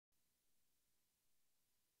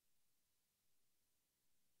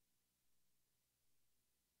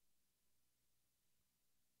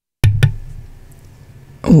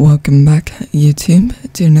Welcome back,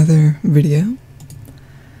 YouTube, to another video.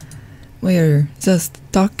 We're just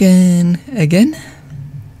talking again.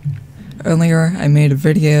 Earlier, I made a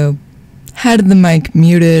video, had the mic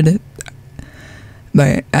muted,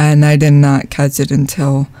 and I did not catch it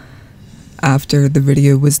until after the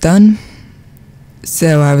video was done.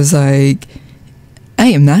 So I was like, I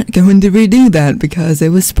am not going to redo that because it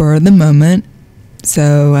was spur of the moment.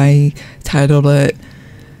 So I titled it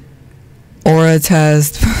Aura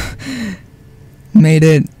Test. Made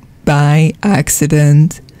it by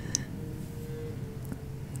accident.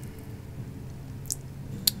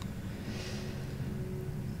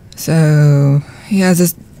 So yeah,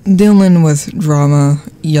 just dealing with drama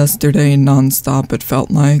yesterday non-stop, it felt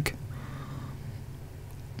like.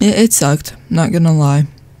 It sucked, not gonna lie.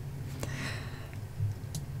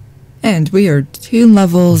 And we are 2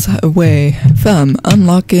 levels away from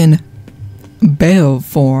unlocking Bale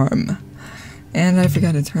form. And I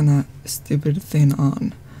forgot to turn that stupid thing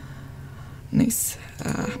on. Nice.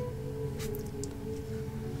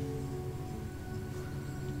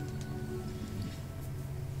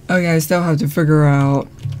 Okay, I still have to figure out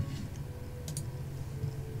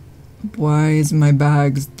why is my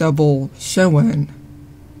bags double showing.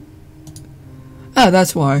 Oh,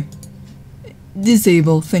 that's why.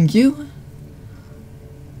 Disable, thank you.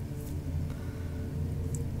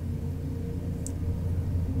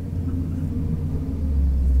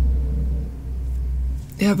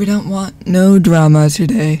 Yeah, we don't want no drama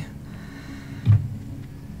today.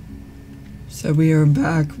 So we are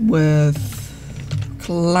back with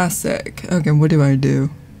classic. Okay, what do I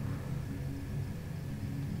do?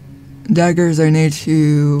 Daggers, I need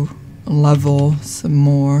to level some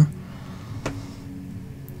more.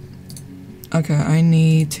 Okay, I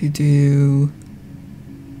need to do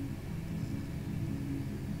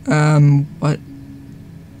what?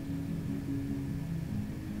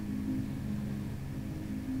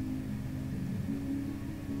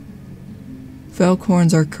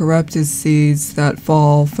 Falcorns are corrupted seeds that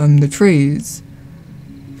fall from the trees.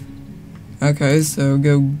 Okay, so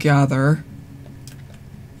go gather.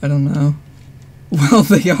 I don't know. Well,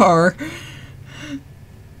 they are.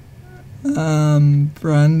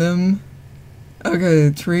 Random. Okay,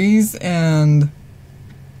 trees, and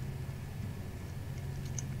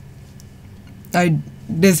I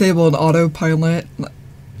disabled autopilot,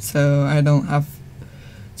 so I don't have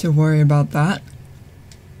to worry about that.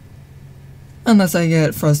 Unless I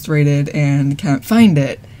get frustrated and can't find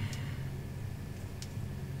it.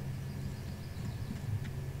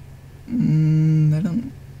 I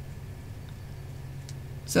don't...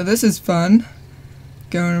 So this is fun.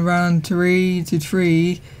 Going around tree to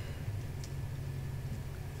tree.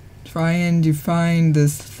 Trying to find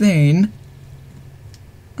this thing.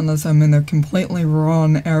 Unless I'm in a completely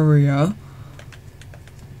wrong area.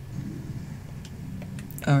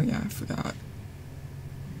 Oh yeah, I forgot.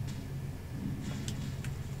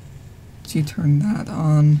 To turn that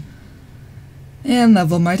on. And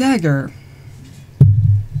level my dagger.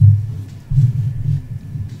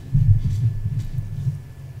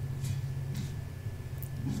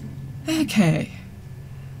 Okay.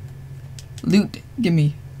 Loot,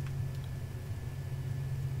 gimme.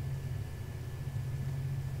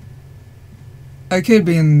 I could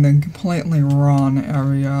be in the completely wrong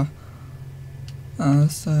area.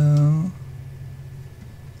 So...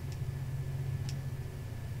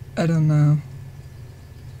 I don't know.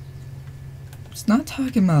 It's not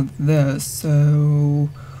talking about this, so...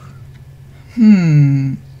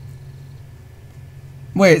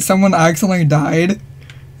 Wait, someone accidentally died?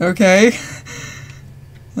 Okay.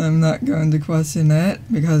 I'm not going to question it,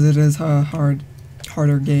 because it is a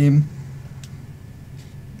harder game.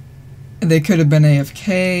 They could have been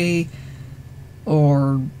AFK,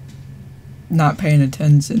 or not paying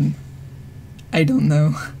attention. I don't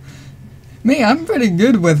know. Me, I'm pretty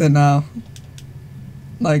good with it now.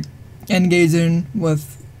 Like, engaging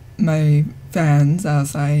with my fans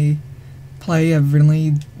as I play a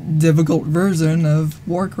really difficult version of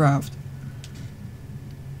Warcraft.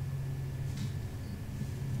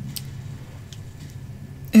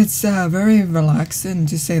 It's very relaxing,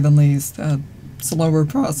 to say the least. Slower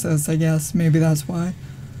process, I guess. Maybe that's why.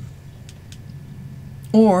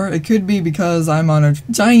 Or it could be because I'm on a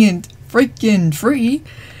giant freaking tree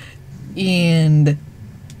and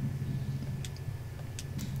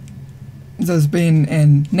just being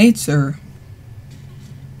in nature.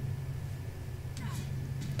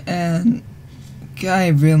 And I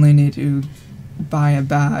really need to buy a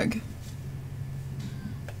bag.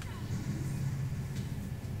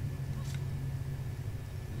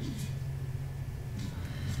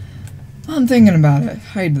 I'm thinking about it.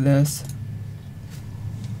 Hide this.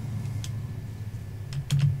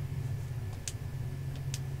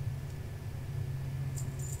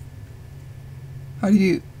 How do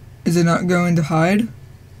you... Is it not going to hide?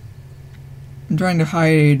 I'm trying to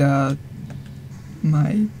hide,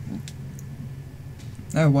 my...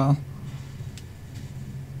 Oh, well.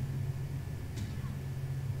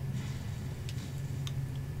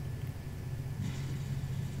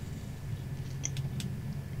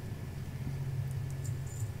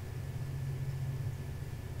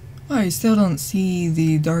 I still don't see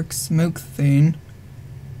the dark smoke thing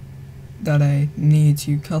that I need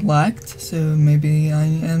to collect, so maybe I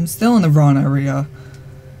am still in the wrong area.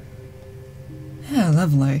 Yeah,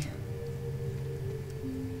 lovely.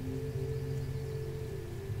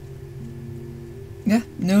 Yeah,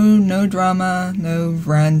 no drama, no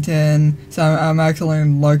ranting. So I'm actually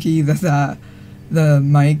lucky that the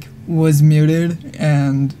mic was muted,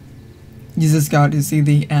 and you just got to see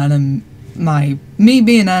the me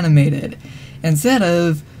being animated instead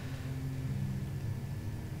of...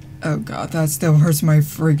 Oh god, that still hurts my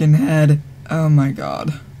freaking head. Oh my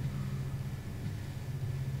god.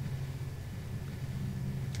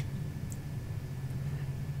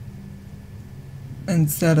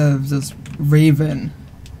 Instead of just Raven,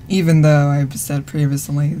 even though I've said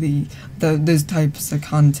previously those types of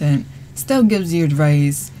content still gives you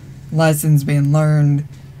advice, lessons being learned,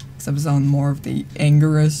 except it's on more of the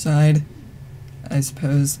angerish side, I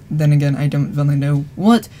suppose. Then again, I don't really know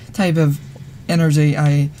what type of energy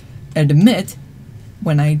I admit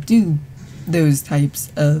when I do those types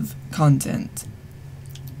of content.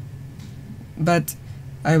 But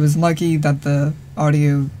I was lucky that the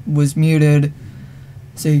audio was muted,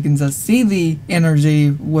 so you can just see the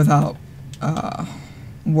energy without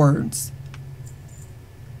words.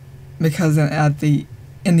 Because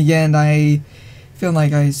in the end, I feel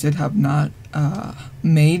like I should have not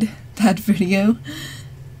made that video.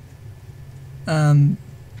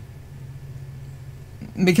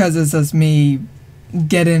 Because it's just me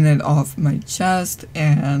getting it off my chest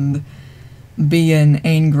and being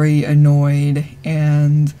angry, annoyed,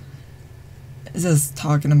 and just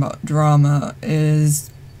talking about drama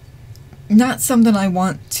is not something I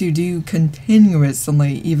want to do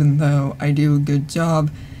continuously, even though I do a good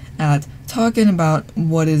job at talking about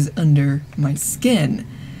what is under my skin.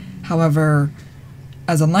 However,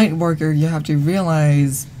 as a Lightworker, you have to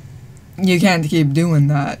realize you can't keep doing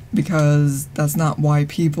that, because that's not why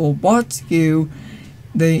people watch you.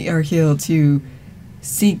 They are here to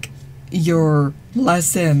seek your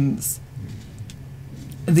lessons.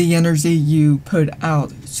 The energy you put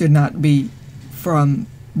out should not be from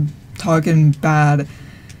talking bad,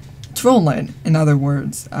 trolling, in other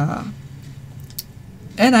words. And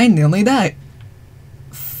I nearly died.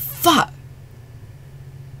 Fuck!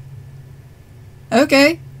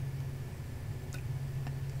 Okay.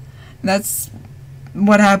 That's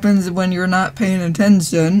what happens when you're not paying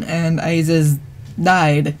attention, and I just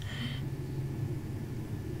died.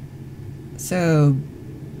 So,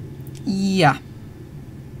 yeah.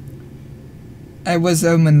 I was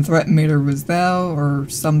hoping the threat meter was there or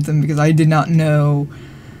something, because I did not know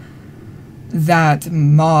that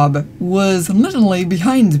mob was literally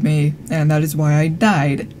behind me, and that is why I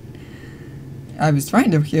died. I was trying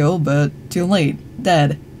to heal, but too late.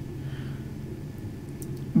 Dead.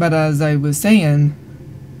 But as I was saying,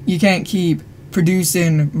 you can't keep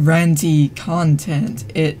producing ranty content.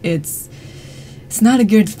 It's not a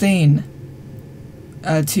good thing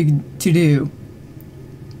to do.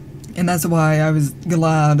 And that's why I was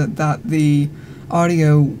glad that the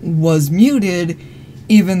audio was muted,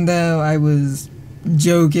 even though I was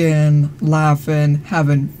joking, laughing,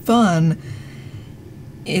 having fun.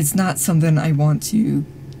 It's not something I want to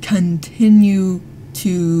continue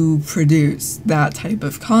to produce, that type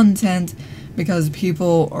of content, because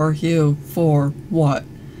people are here for what?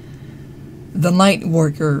 The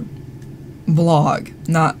Lightworker blog,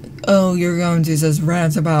 not, oh, you're going to just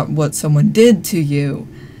rant about what someone did to you,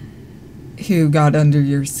 who got under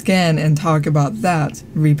your skin, and talk about that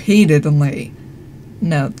repeatedly.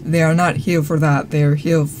 No, they are not here for that. They are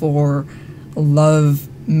here for love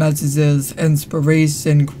messages,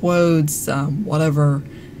 inspiration, quotes, whatever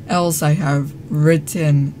else I have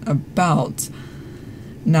written about,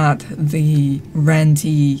 not the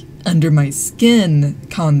ranty, under my skin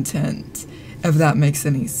content, if that makes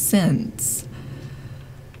any sense.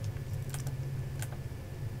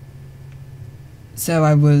 So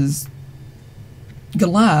I was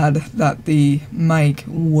glad that the mic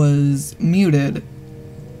was muted.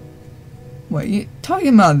 What, you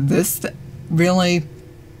talking about this? Really?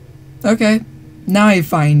 Okay, now I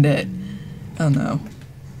find it. Oh no.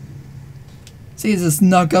 See, it just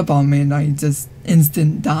snuck up on me and I just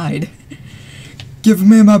instant died. Give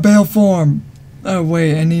me my bale form! Oh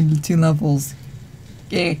wait, I need 2 levels.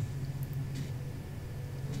 Yeah.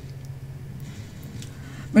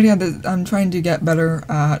 But yeah, I'm trying to get better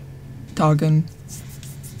at talking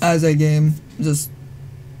as I game, just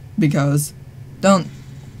because. Don't,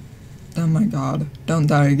 oh my god, don't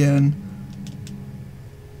die again.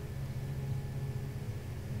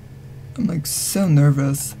 I'm like so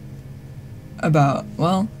nervous about,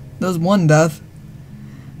 well, there's one death.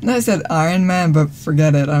 And I said Iron Man, but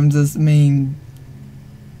forget it, I'm just mean.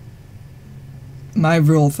 My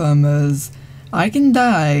rule of thumb is, I can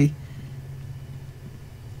die.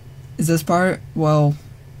 Is this part? Well,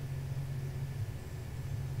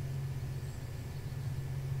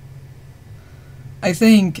 I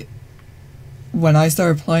think when I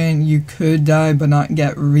started playing, you could die but not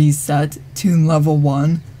get reset to level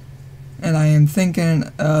 1. And I am thinking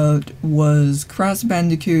was Crash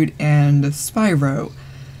Bandicoot and Spyro.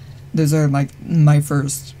 Those are like my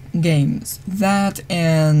first games. That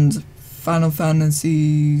and Final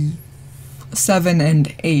Fantasy 7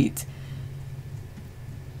 and 8.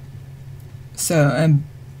 So,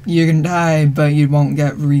 you can die, but you won't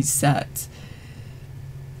get reset.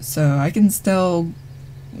 So I can still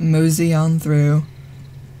mosey on through.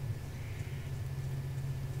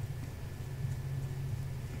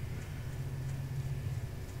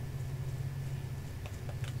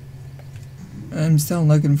 I'm still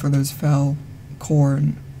looking for those fell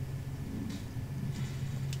corn.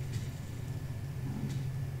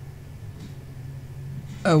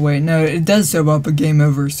 Oh wait, no, it does show up a game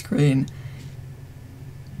over screen.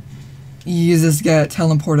 You just get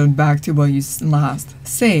teleported back to what you last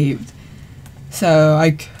saved. So,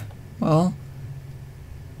 well,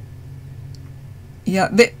 yeah,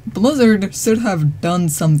 Blizzard should have done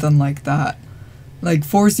something like that. Like,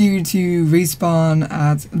 force you to respawn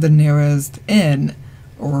at the nearest inn,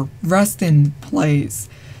 or resting place.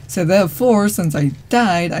 So therefore, since I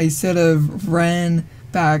died, I should have ran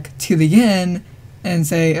back to the inn and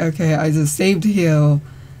say, okay, I just saved here,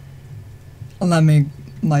 let me,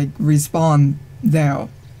 like, respawn there.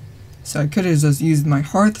 So I could have just used my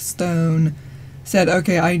Hearthstone, said,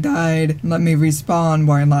 okay, I died, let me respawn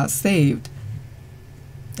where I last saved,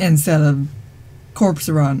 instead of corpse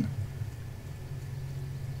run.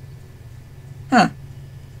 Huh.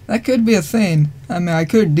 That could be a thing. I mean, I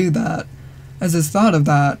could do that. I just thought of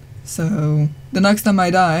that. So, the next time I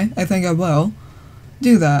die, I think I will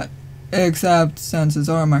do that. Except, chances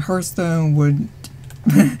are, my Hearthstone would...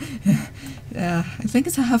 yeah, I think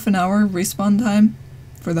it's a half an hour respawn time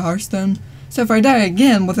for the Hearthstone. So if I die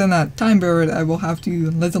again within that time period, I will have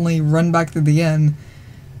to literally run back to the end.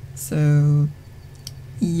 So,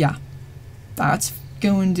 yeah. That's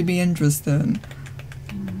going to be interesting.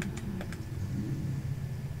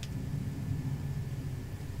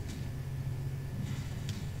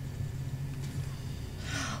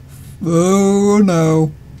 Oh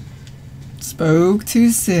no. Spoke too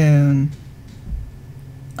soon.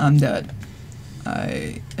 I'm dead.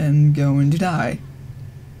 I am going to die.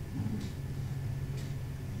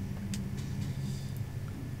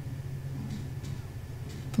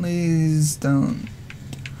 Please don't.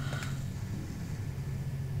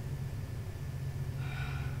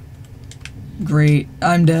 Great,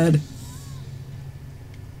 I'm dead.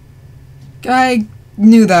 I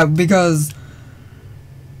knew that because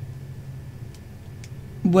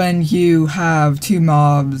when you have two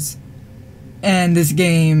mobs and this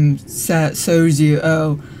game shows you,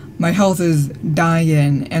 oh, my health is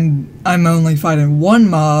dying and I'm only fighting one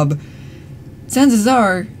mob, chances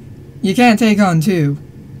are you can't take on two.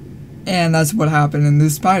 And that's what happened, and the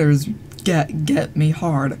spiders get me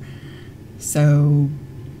hard. So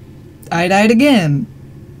I died again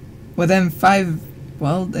within 5.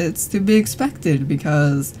 Well, it's to be expected,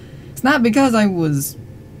 because it's not because I was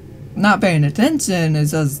not paying attention,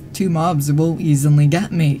 it's just two mobs will easily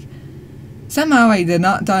get me. Somehow I did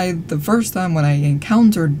not die the first time when I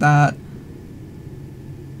encountered that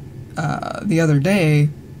the other day,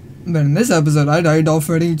 but in this episode I died all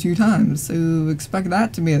 32 times, so expect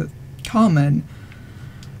that to be a common.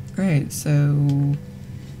 Great, so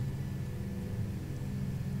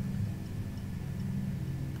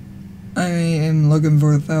I am looking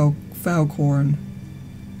for Falcorn.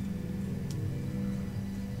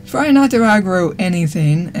 Try not to aggro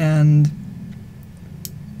anything, and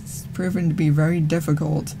it's proven to be very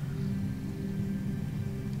difficult.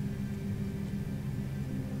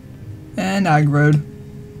 And aggroed.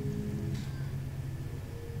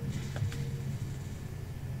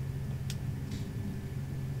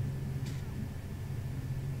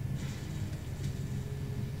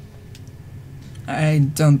 I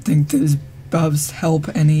don't think those buffs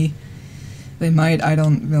help any. They might, I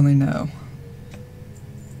don't really know.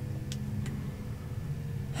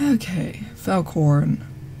 Okay, Falcorn.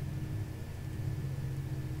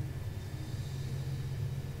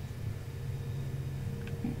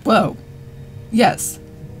 Yes.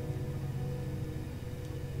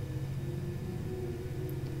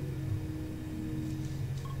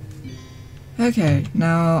 Okay,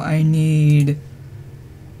 now I need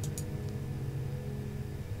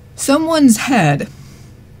someone's head.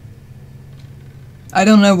 I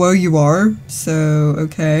don't know where you are, so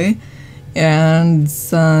okay. And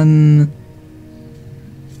some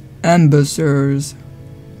ambushers.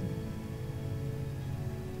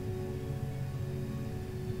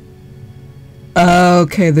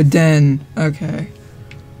 Okay, the den. Okay.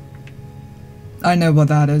 I know what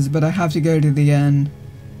that is, but I have to go to the end.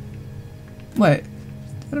 Wait, is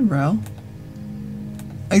that a rail?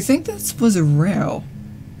 I think this was a rail.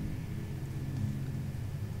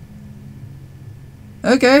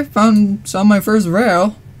 Okay, saw my first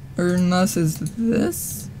rail. Or unless it's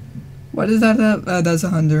this? What is that? That's a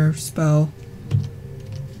hunter spell.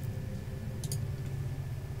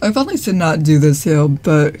 I probably should not do this hill,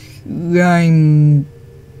 but I'm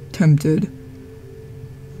tempted.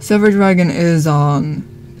 Silver Dragon is on,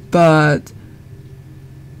 but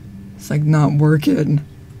it's like not working.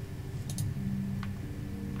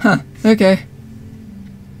 Huh, okay.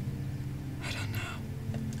 I don't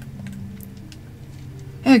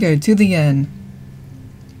know. Okay, to the end.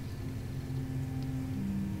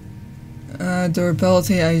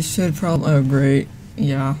 Durability, I should probably, oh great.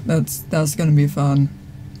 Yeah, that's gonna be fun.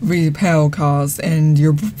 Repel cost, and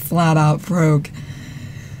you're flat out broke.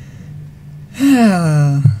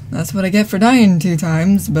 That's what I get for dying 2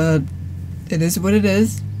 times, but it is what it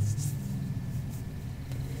is.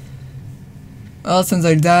 Well, since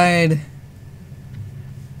I died,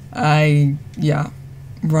 yeah,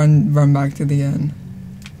 run back to the end.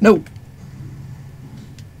 Nope.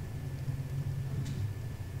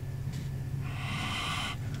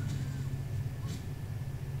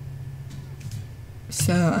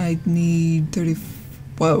 So I need 30,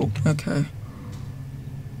 whoa, okay.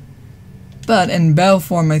 But in bell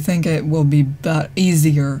form, I think it will be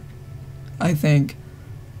easier, I think.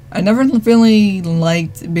 I never really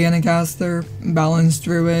liked being a caster, balanced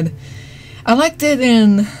druid. I liked it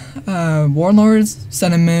in Warlords,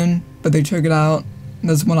 Sun and Moon, but they took it out.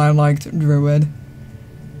 That's when I liked druid.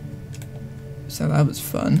 So that was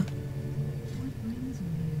fun.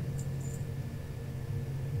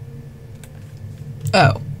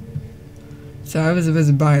 Oh. So I was supposed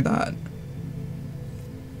to buy that.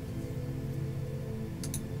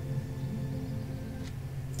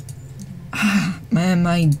 Man,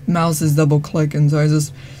 my mouse is double clicking, so I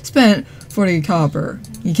just spent 40 copper.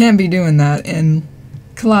 You can't be doing that in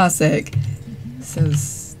Classic. So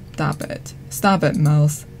stop it. Stop it,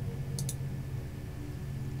 mouse.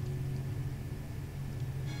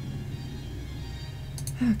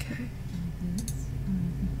 Okay.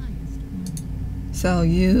 So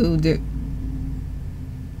you do.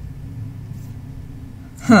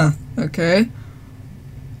 Huh, okay.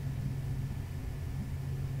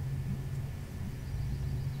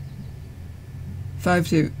 Five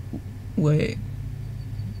to wait.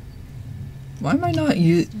 Why am I not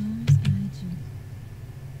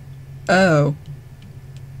Oh.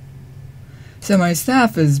 So my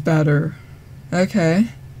staff is better. Okay.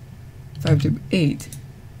 5 to 8.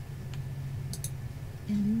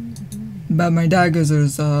 But my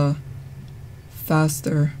daggers are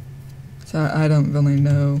faster. So I don't really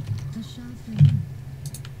know.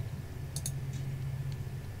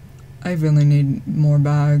 I really need more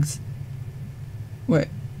bags. Wait.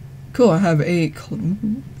 Cool, I have 8.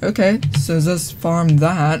 Okay, so just farm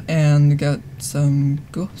that and get some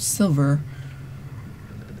silver.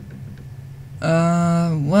 Where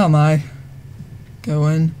am I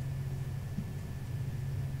going?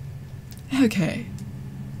 Okay.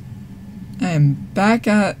 I am back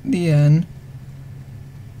at the inn.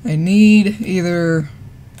 I need either...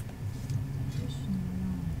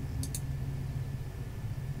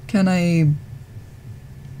 Can I...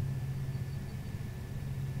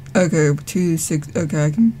 Okay, 2, 6... Okay, I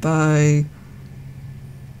can buy...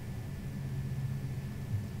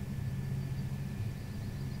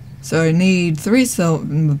 So I need 3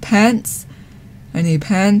 pants. I need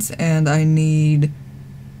pants and I need...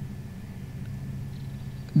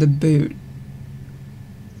 the boot.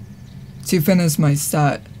 To finish my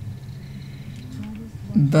set.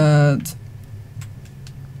 But...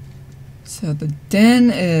 So the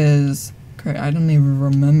den is... Great, I don't even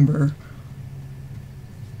remember.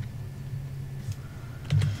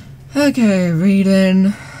 Okay,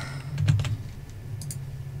 reading.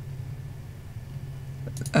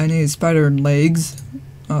 I need spider legs,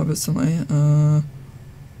 obviously.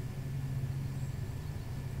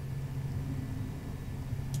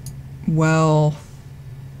 Well...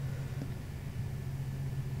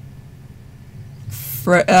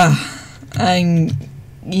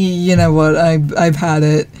 You know what? I've had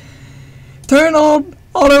it. Turn on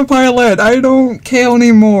autopilot. I don't care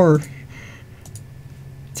anymore.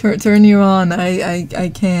 Turn you on.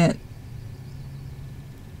 I can't.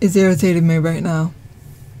 It's irritating me right now.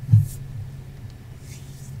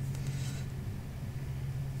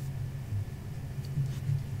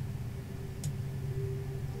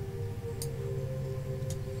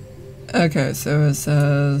 Okay, so it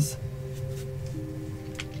says...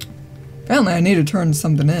 Apparently I need to turn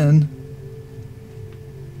something in.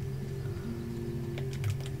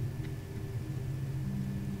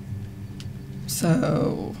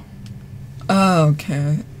 So... Oh,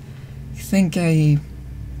 okay. I think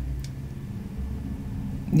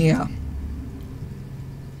yeah.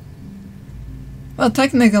 Well,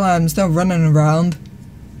 technically I'm still running around.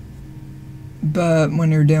 But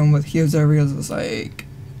when you're dealing with huge areas, it's like...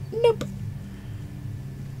 Nope.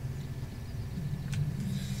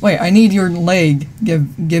 Wait, I need your leg.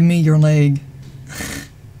 Give me your leg.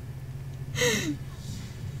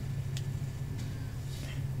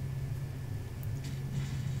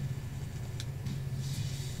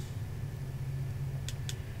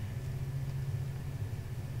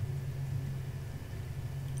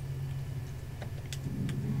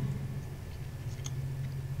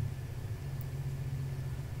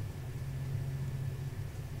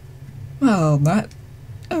 Well, that...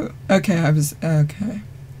 Oh, okay, okay.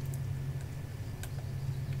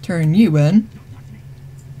 Turn you in.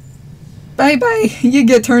 Bye-bye! You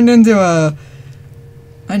get turned into a...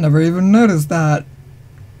 I never even noticed that.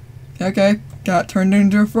 Okay, got turned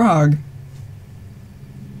into a frog.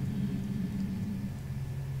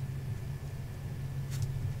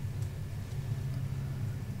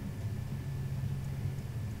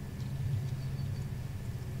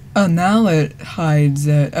 Oh, now it hides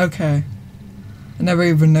it. Okay. I never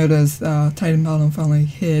even noticed Titan Bottom finally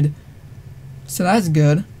hid. So that's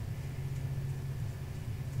good.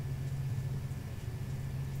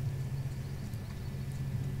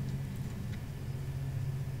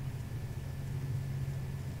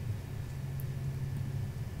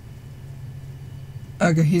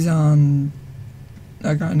 Okay, he's on...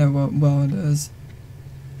 Okay, I know what well it is.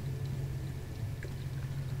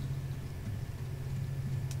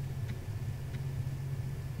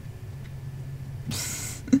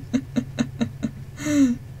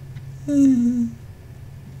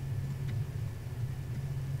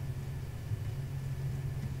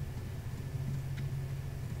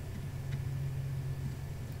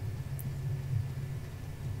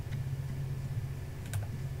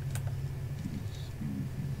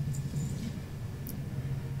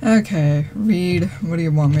 Okay, read. What do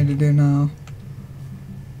you want me to do now?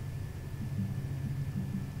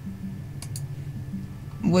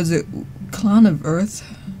 Was it Clan of Earth?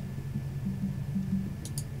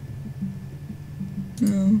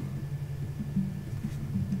 No.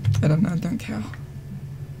 I don't know, don't care.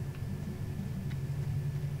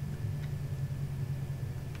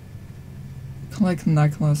 Collect the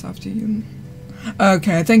necklace after you...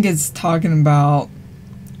 Okay, I think it's talking about...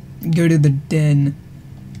 Go to the den.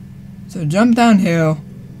 So jump downhill.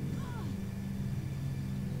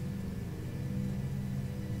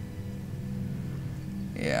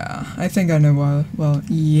 Yeah, I think I know why. Well,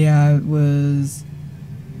 yeah, it was...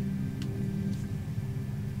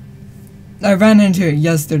 I ran into it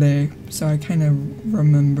yesterday, so I kind of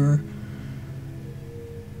remember.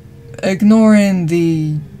 Ignoring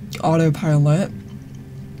the autopilot.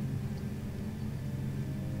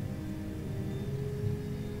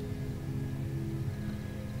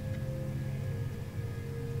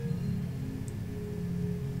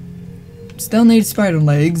 Still need spider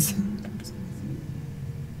legs.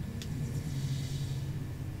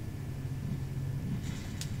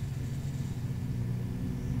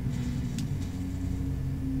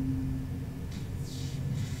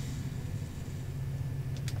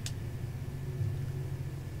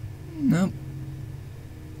 Nope.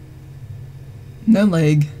 No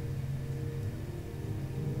leg.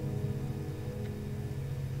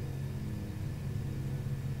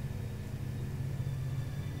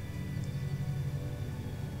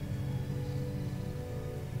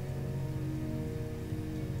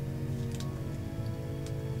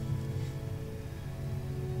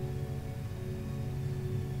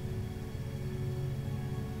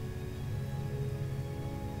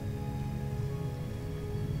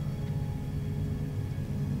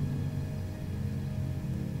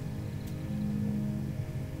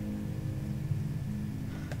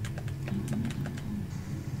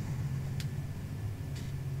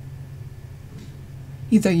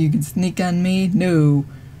 You thought you could sneak on me? No.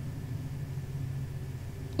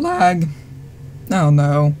 Lag. Oh, don't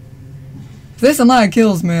know. If this ally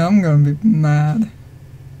kills me, I'm gonna be mad.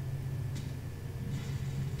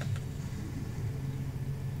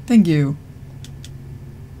 Thank you.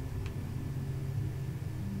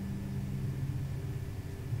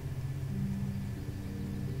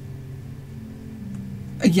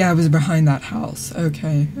 Yeah, I was behind that house.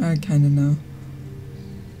 Okay, I kinda know.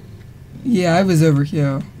 Yeah, I was over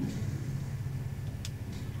here.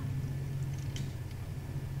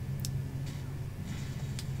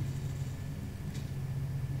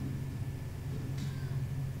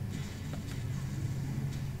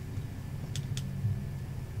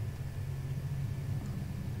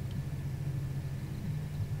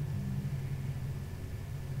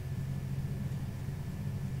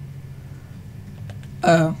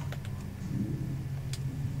 Oh.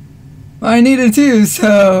 Well, I needed to,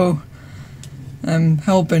 so I'm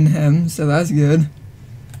helping him, so that's good.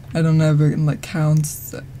 I don't know if it like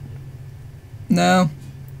counts. No.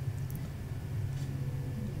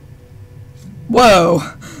 Whoa.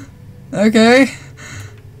 Okay.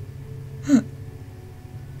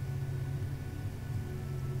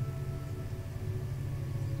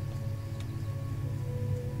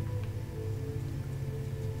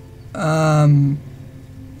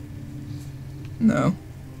 No.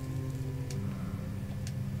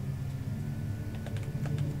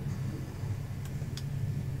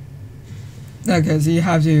 Okay, so you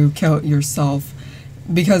have to kill yourself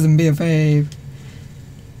because in BFA,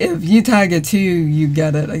 if you tag it too, you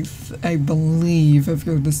get it. I believe if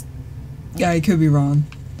you're just, yeah, I could be wrong.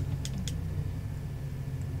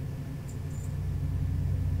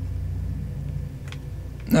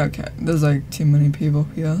 Okay, there's like too many people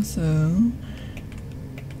here, so.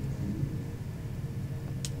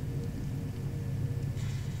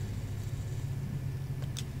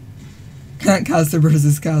 Caster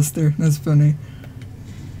versus caster. That's funny.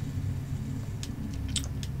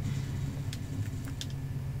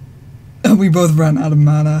 We both ran out of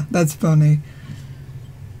mana. That's funny.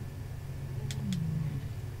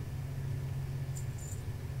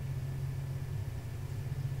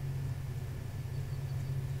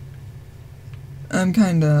 I'm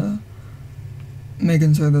kinda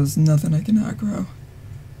making sure there's nothing I can aggro.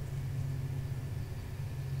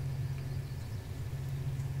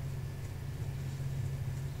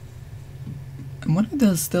 I wonder if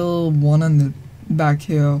there's still one on the back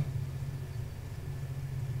hill.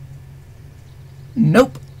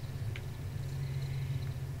 Nope.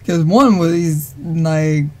 Because one was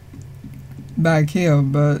like back here,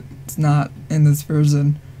 but it's not in this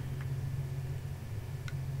version.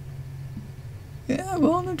 Yeah,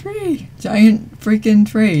 we're on a tree. Giant freaking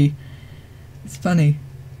tree. It's funny.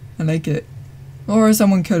 I like it. Or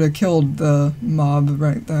someone could have killed the mob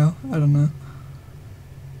right there. I don't know.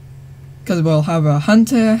 Because we'll have a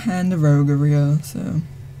hunter and a rogue over here, so.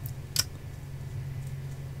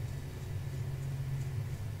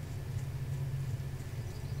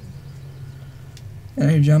 Can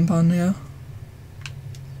I jump on here?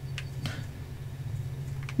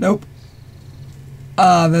 Nope.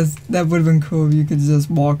 Ah, that would have been cool if you could just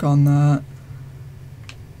walk on that.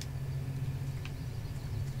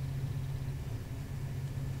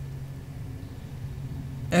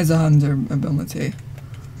 As a hunter ability.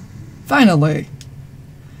 Finally!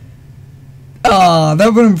 Ah,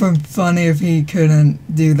 that would have been funny if he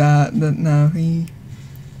couldn't do that, but no, he...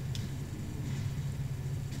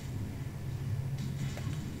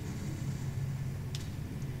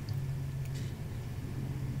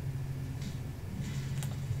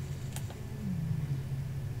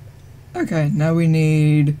 Okay, now we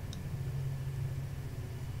need...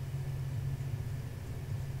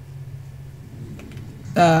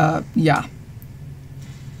 yeah.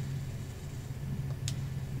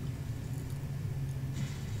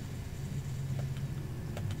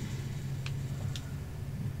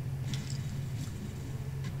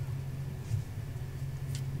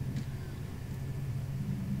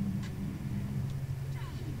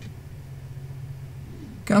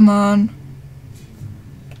 Come on.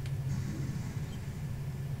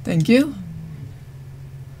 Thank you.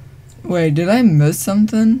 Wait, did I miss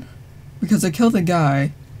something? Because I killed a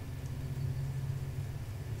guy.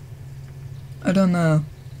 I don't know.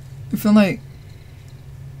 I feel like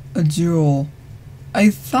a jewel. I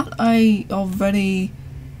thought I already...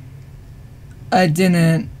 I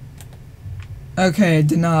didn't... Okay, I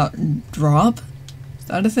did not drop? Is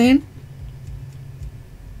that a thing?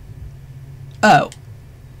 Oh.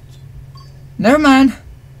 Never mind.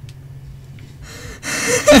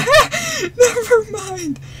 Never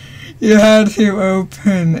mind. You had to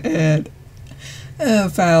open it. Oh,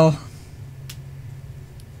 foul.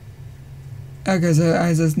 Okay, so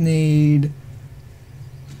I just need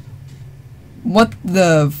What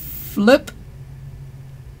the flip?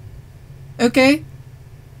 Okay.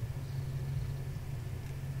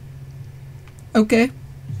 Okay.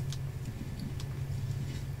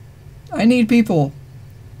 I need people.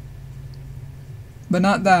 But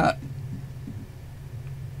not that.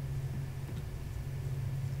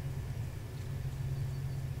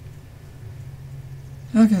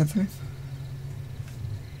 Okay, 3.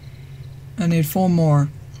 I need 4 more.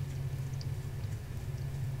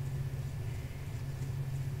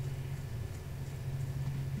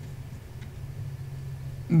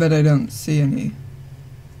 But I don't see any.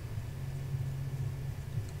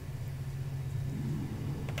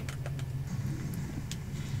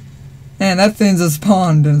 Man, that thing's a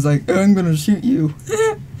spawned and it's like, oh, I'm gonna shoot you.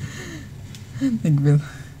 Like, really.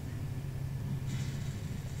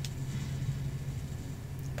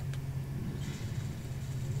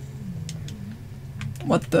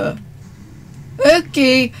 What the?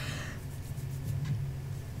 Okay.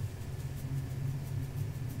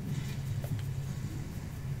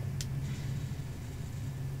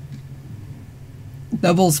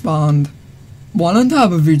 Double spawned. One on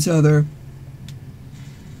top of each other.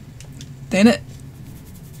 Dang it.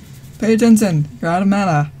 Pay attention. You're out of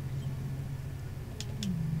mana.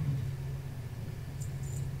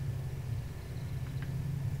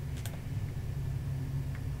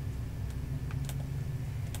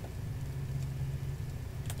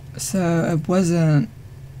 So it wasn't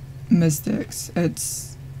Mystics.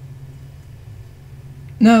 It's...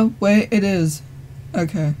 No, wait, it is.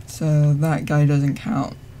 Okay, so that guy doesn't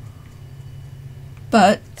count.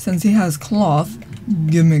 But since he has cloth,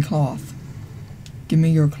 give me cloth. Give me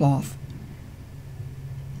your cloth.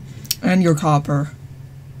 And your copper.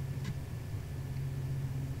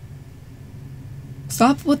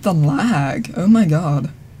 Stop with the lag. Oh my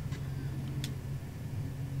god.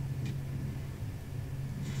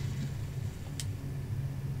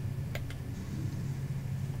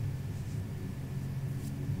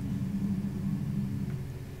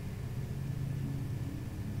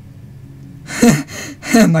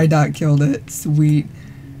 My dot killed it. Sweet.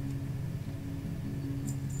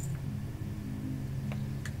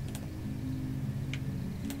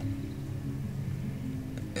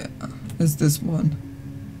 Yeah, it's this one.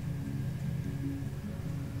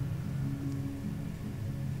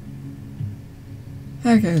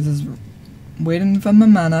 Okay, just waiting for my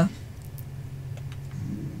mana.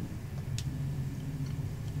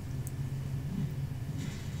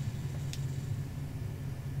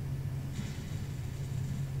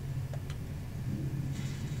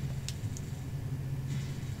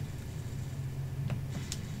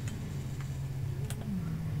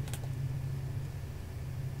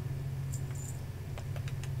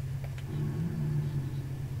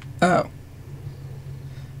 Oh.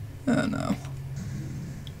 Oh no.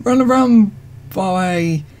 Run around while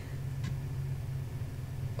I...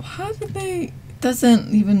 How did they... It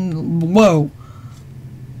doesn't even... Whoa.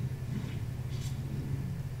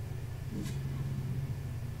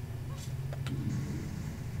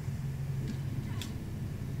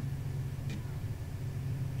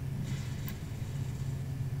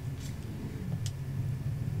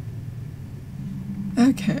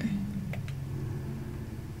 Okay.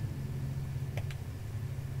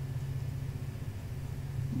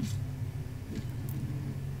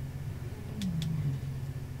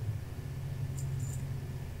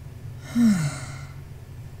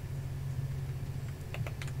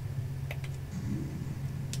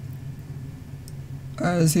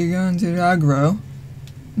 Is he going to aggro?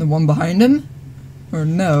 The one behind him? Or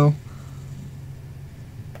no?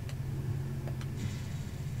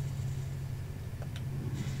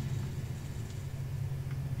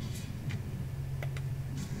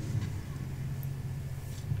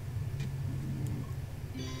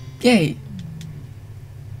 Yay!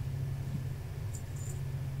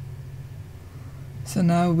 So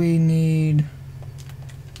now we need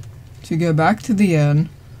to go back to the inn.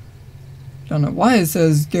 Don't know why it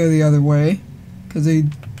says go the other way. Cause they...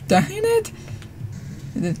 Dang it!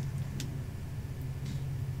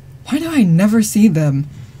 Why do I never see them?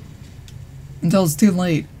 Until it's too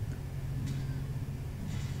late.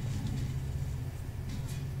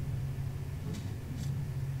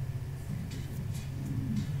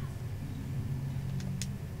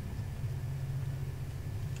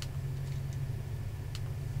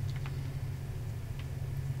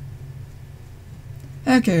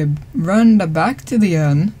 Okay, run back to the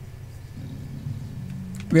inn.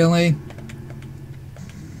 Really?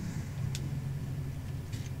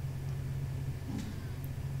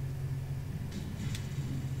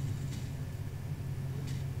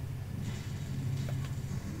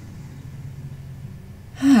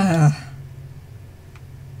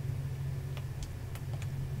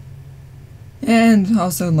 And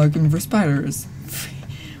also looking for spiders.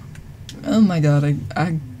 Oh my god,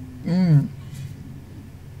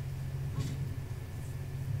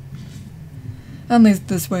 At least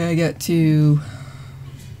this way I get to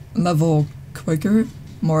level quicker.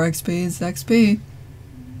 More XP is XP.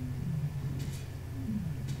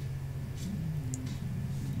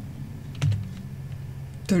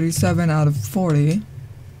 $37 out of 40.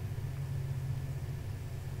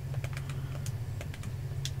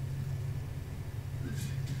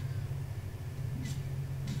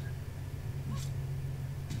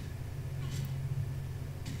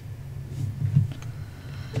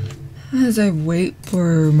 As I wait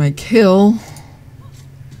for my kill,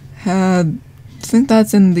 I think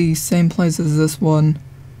that's in the same place as this one.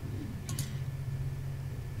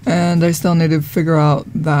 And I still need to figure out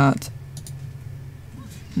that.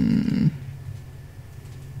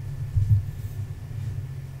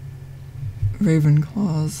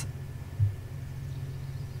 Ravenclaws.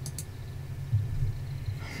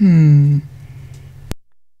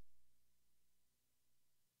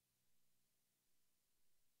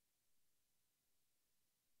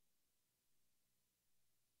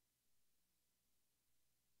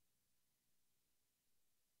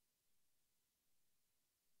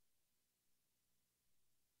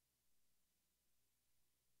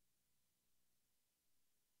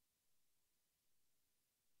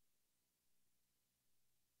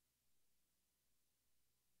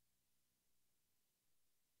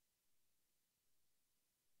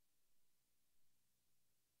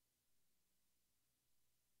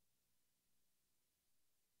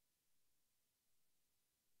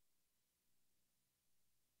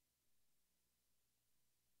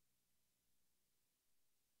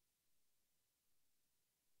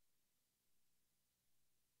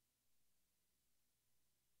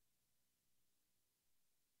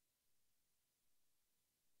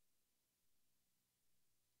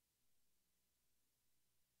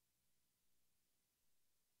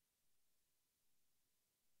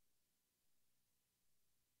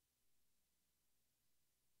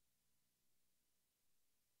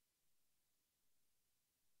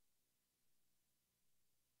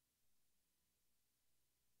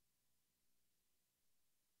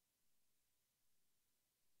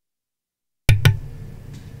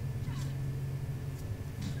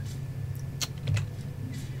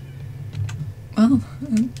 Well,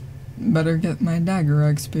 I better get my dagger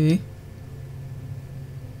XP.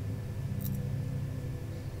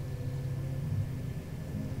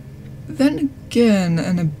 Then again,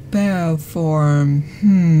 in a bear form,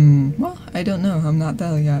 well, I don't know, I'm not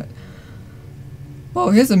there yet. Oh,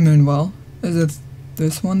 here's a moonwell. Is it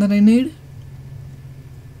this one that I need?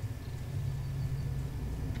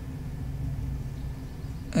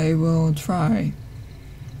 I will try.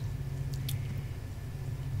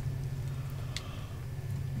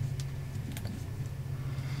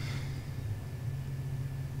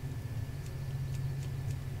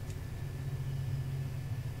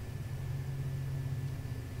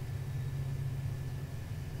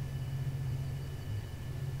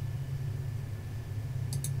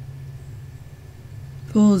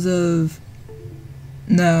 Pools of...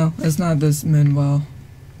 No, it's not this moonwell.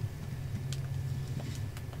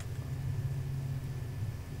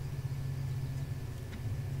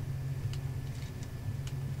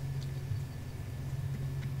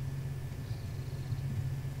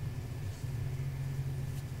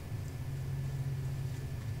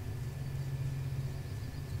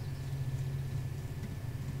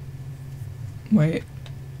 Wait,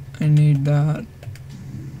 I need that.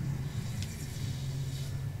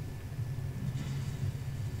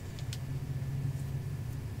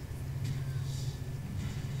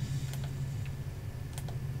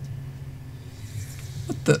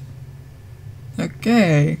 What the?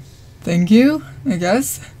 Okay, thank you, I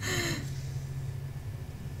guess.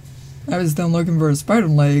 I was still looking for spider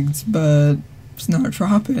legs, but it's not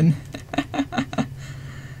dropping.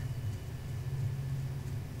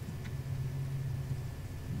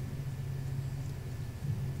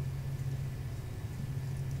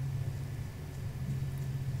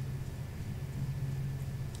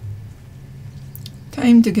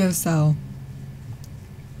 Time to go sell.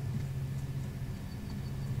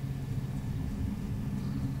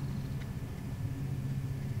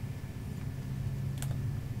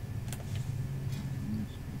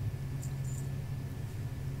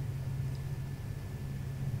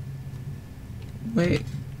 Wait.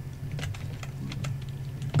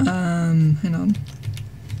 Hang on.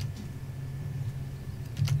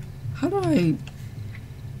 How do I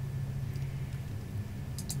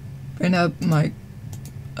bring up my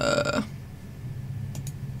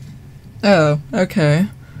oh, okay.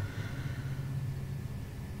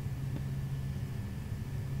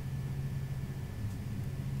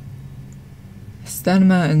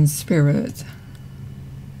 stamina and spirit.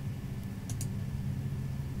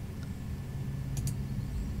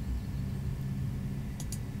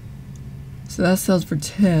 So that sells for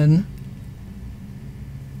 10.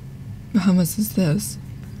 But how much is this?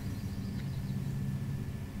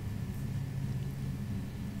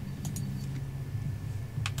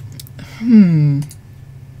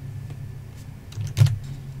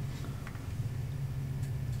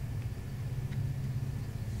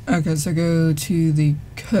 Okay, so go to the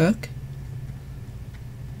cook.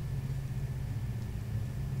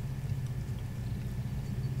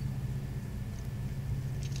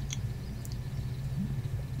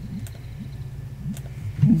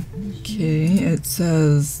 Okay, it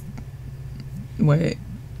says... Wait.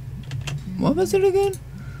 What was it again?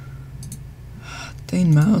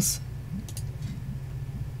 Dang mouse.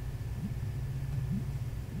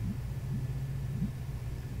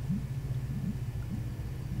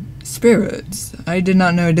 Spirits. I did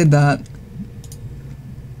not know I did that.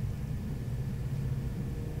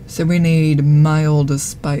 So we need mild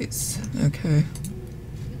spice. Okay.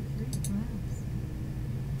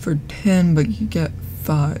 For 10, but you get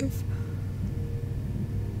 5.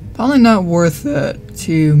 Probably not worth it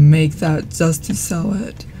to make that just to sell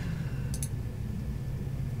it.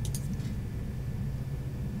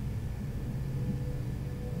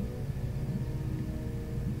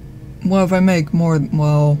 Well, if I make more,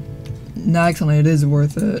 well, actually it is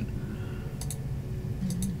worth it.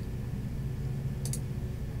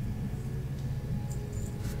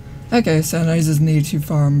 Okay, so I just need to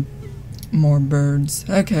farm more birds.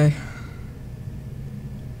 Okay.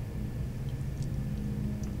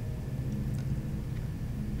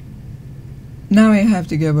 Now I have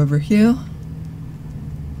to go over here.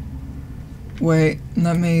 Wait,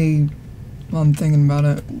 let me... While I'm thinking about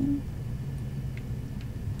it.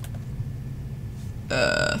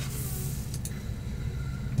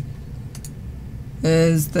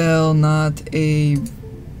 Is there not a...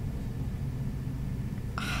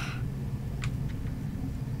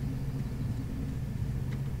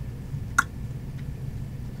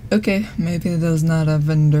 Okay, maybe there's not a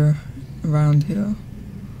vendor around here.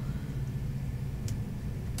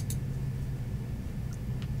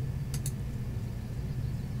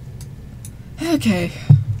 Okay.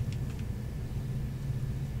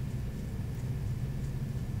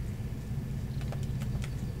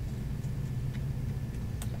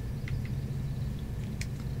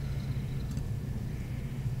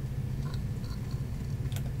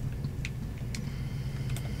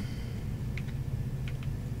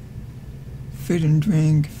 Food and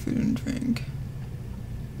drink, food and drink.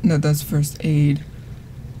 No, that's first aid.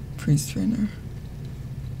 Priest trainer.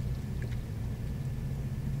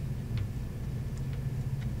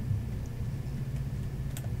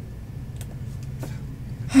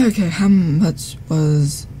 Okay, how much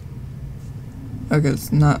was... Okay,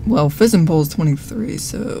 it's not... Well, fishing pole is 23,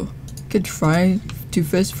 so... Could try to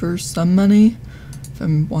fish for some money, if I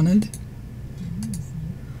wanted.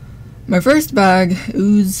 My first bag,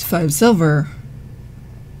 ooze 5 silver.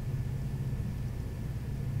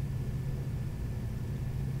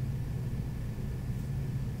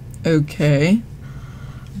 Okay.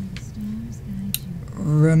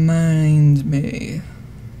 Remind me.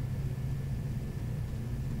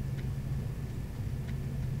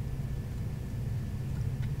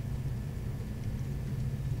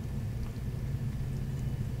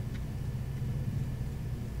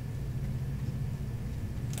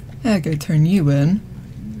 I could turn you in.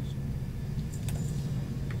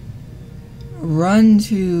 Run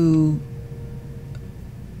to...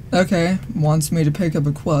 Okay, wants me to pick up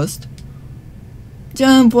a quest.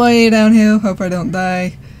 Jump way downhill, hope I don't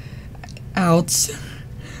die. Ouch.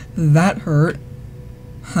 That hurt.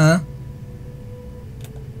 Huh?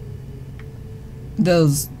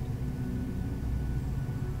 Those...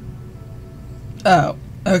 Oh,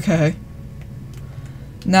 okay.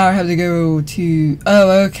 Now I have to go to...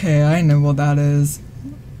 Oh, okay, I know what that is.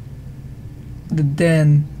 The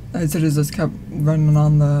den. I should have just kept running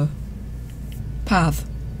on the path.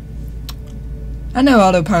 I know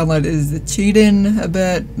autopilot is cheating a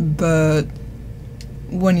bit, but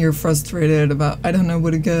when you're frustrated about I don't know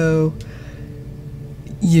where to go,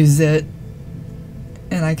 use it.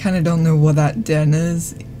 And I kind of don't know what that den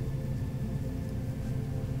is.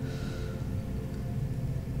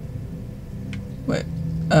 Wait.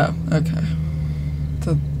 Oh, okay.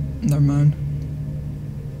 So, never mind.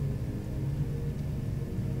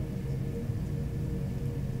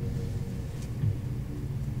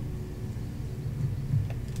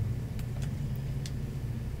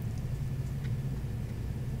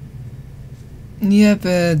 Yep,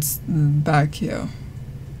 it's back here.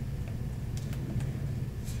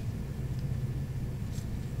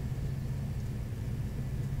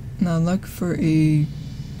 Now look for a...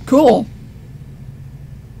 Cool!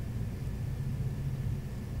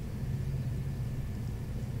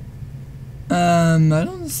 I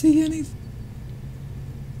don't see anything.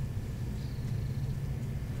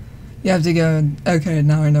 You have to go... Okay,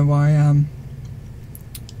 now I know where I am.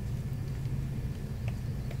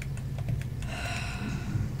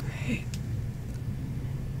 Great.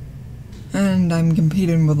 And I'm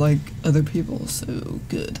competing with, like, other people, so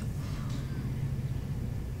good.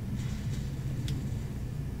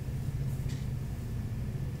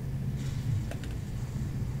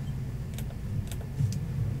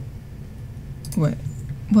 Wait,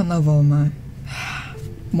 what level am I?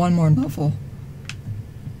 One more level.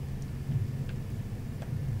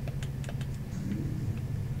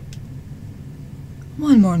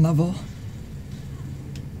 One more level.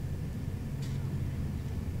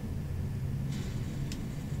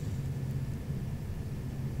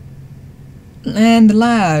 And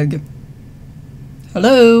lag.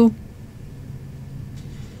 Hello?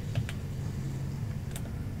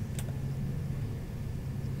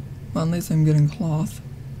 Well, at least I'm getting cloth.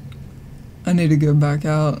 I need to go back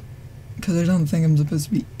out, because I don't think I'm supposed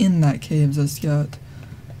to be in that cave just yet.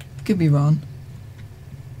 Could be wrong.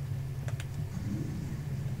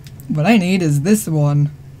 What I need is this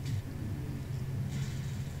one.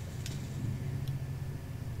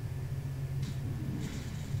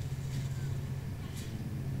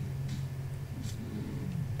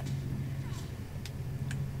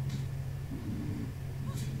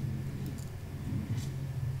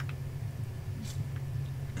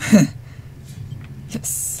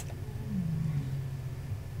 Yes.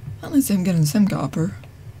 At least I'm getting some copper.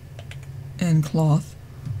 And cloth.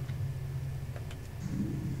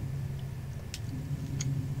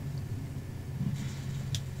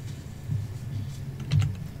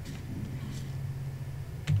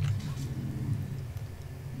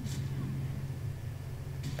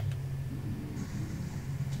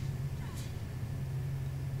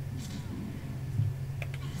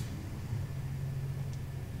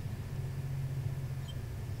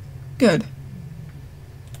 Good.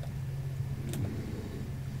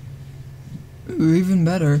 Ooh, even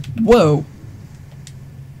better. Whoa!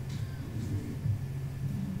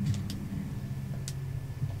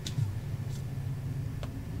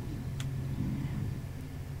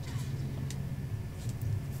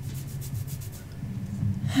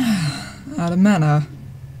 Out of mana.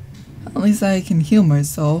 At least I can heal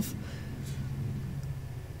myself.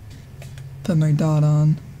 Put my dot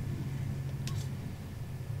on.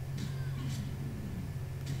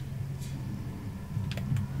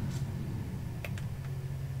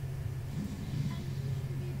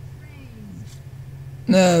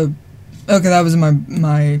 No. Okay, that was my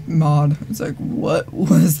mod. It's like, what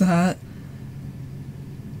was that?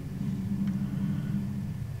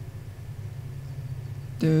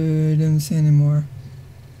 Dude, I didn't see anymore.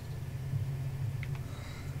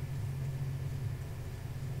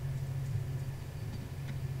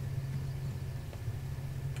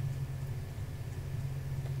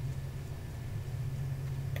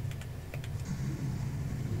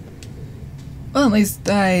 Well, at least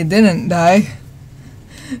I didn't die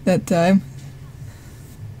that time.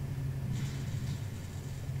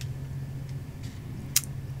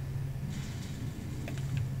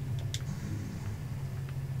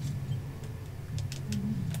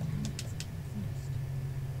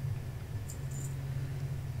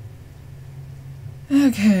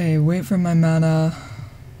 Okay, wait for my mana.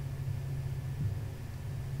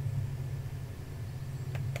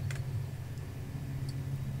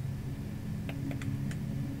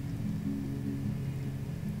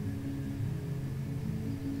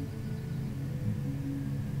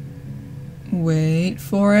 Wait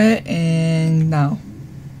for it, and now.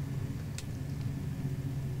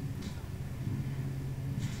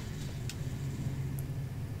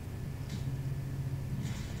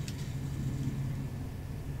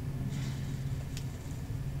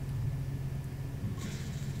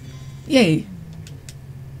 Yay.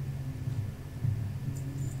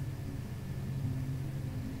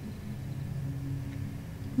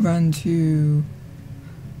 Run to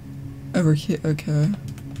over here. Okay.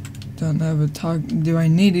 Don't have a talk. Do I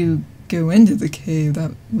need to go into the cave?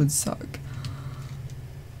 That would suck.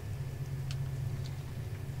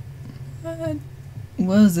 What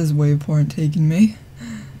was this waypoint taking me?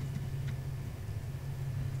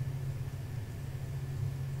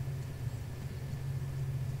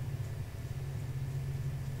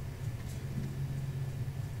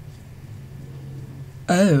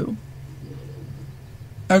 Oh.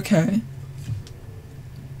 Okay.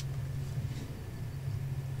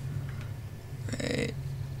 Right.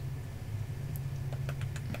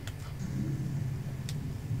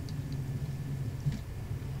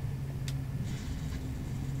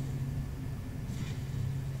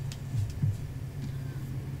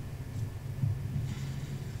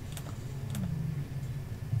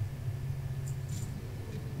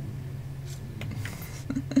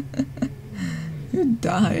 Who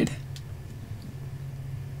died?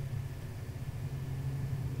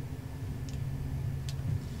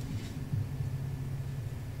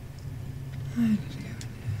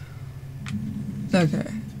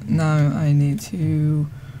 Okay, now I need to...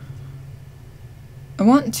 I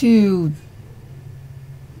want to...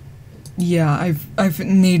 Yeah, I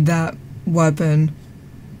need that weapon.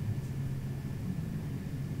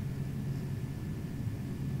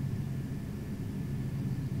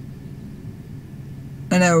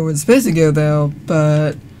 I know it was supposed to go though,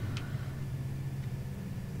 but...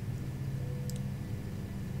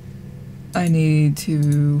 I need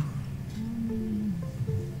to...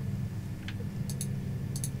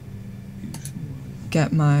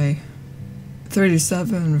 get my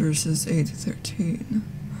 37 versus 8 to 13.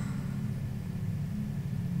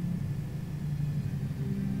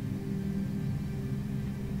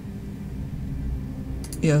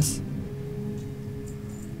 Yes.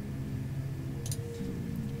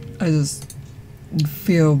 I just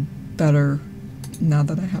feel better now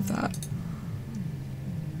that I have that.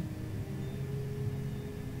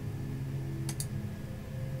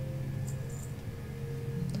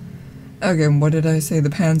 Okay, what did I say?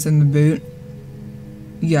 The pants and the boot?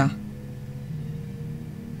 Yeah.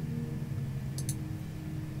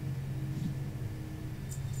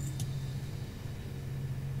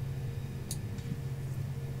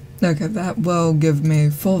 Okay, that will give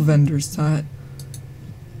me full vendor set.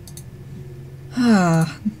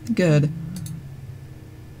 Ah, good.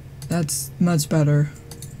 That's much better.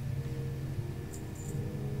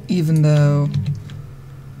 Even though...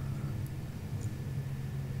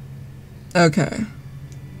 Okay.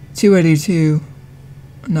 282.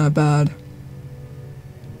 Not bad.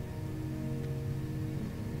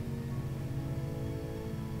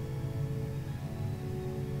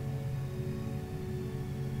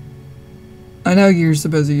 I know you're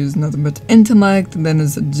supposed to use nothing but intellect, and then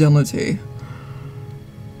it's agility.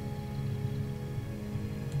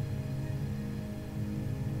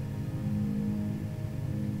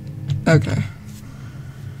 Okay.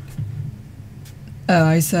 Oh,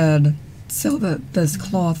 I said sell this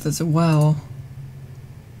cloth as well.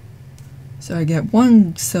 So I get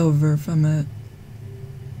 1 silver from it.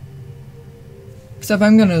 Except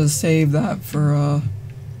I'm gonna save that for,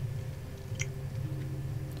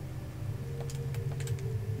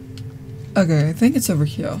 Okay, I think it's over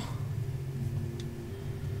here.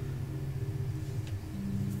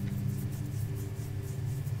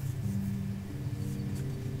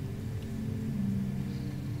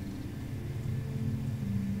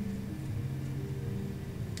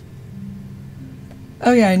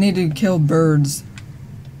 Oh yeah, I need to kill birds.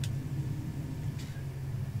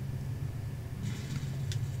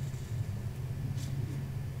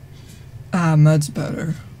 Ah, much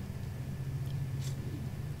better.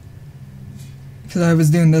 Because I was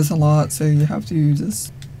doing this a lot, so you have to use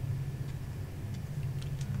this.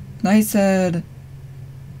 And I said...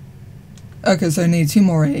 Okay, so I need 2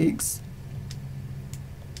 more eggs.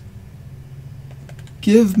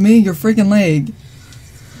 Give me your freaking leg.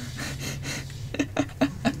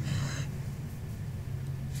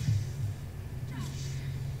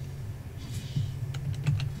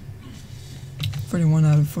 $41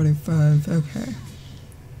 out of 45, okay.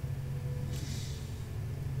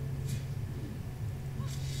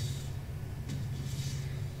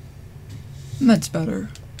 Much better.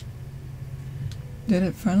 Did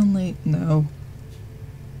it finally? No.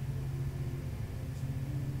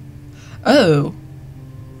 Oh!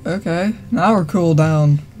 Okay, now we're cooled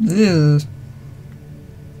down. Ew.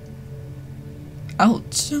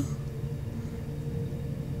 Ouch.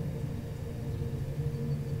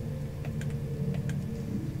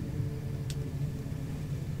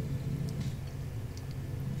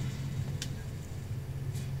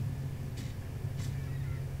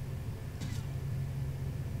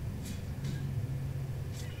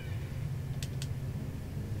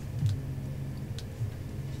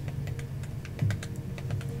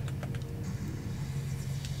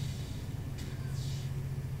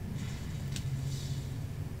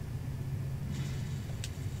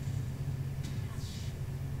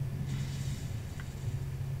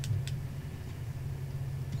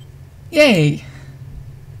 Yay!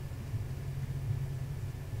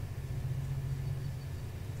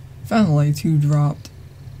 Finally, 2 dropped.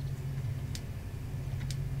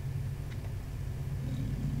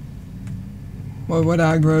 What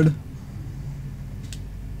aggroed?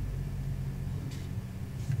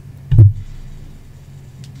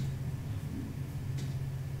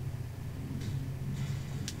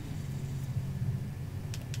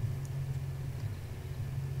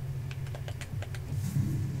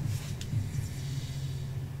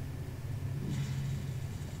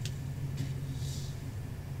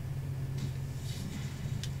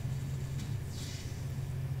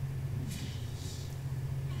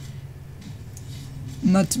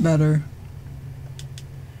 Much better.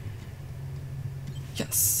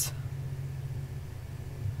 Yes.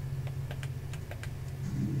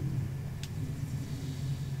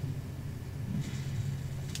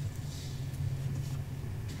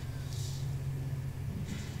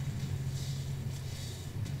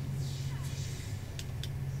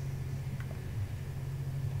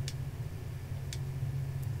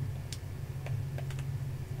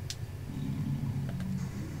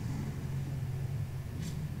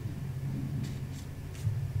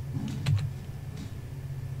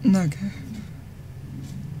 Okay.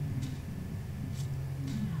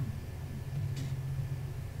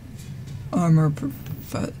 Armor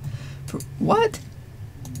what?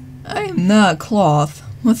 I am not cloth.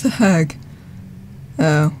 What the heck?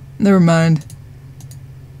 Oh, never mind.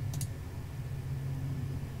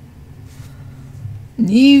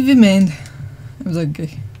 Never mind. I was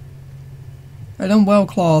like, I don't wear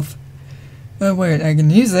cloth. Oh wait, I can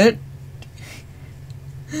use it.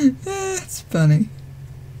 It's funny.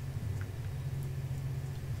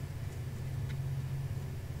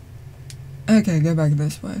 Okay, go back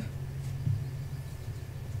this way.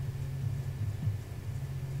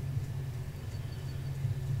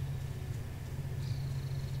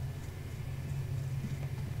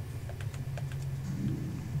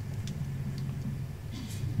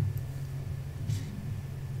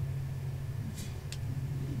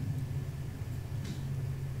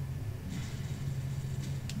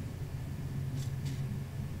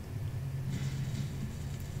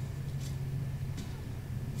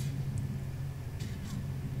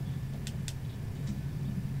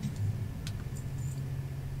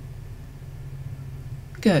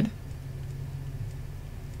 Good.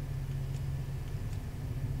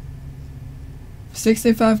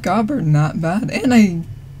 $65 copper, not bad. And I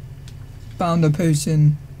found a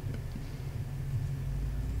potion.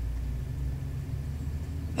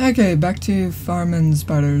 Okay, back to farming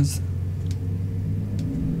spiders.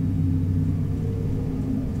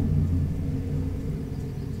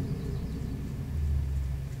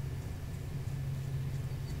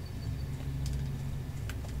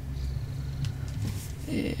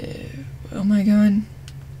 Where am I going?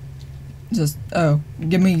 Just, oh,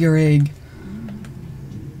 give me your egg.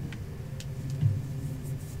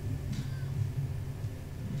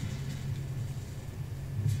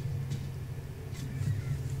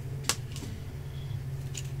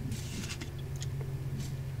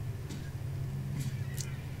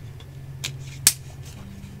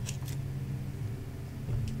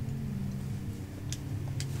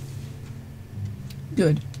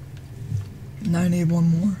 Good. Now I need one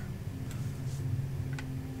more.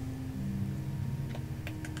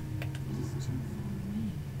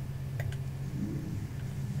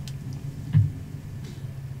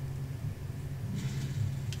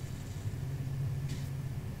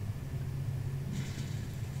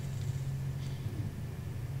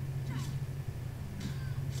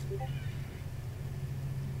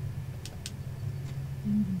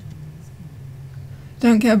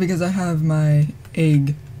 Don't care because I have my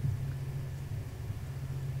egg.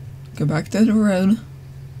 Go back to the road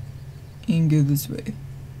and go this way.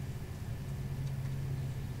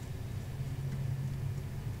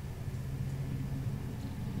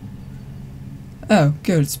 Oh,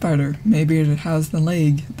 good, spider. Maybe it has the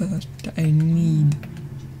leg that I need.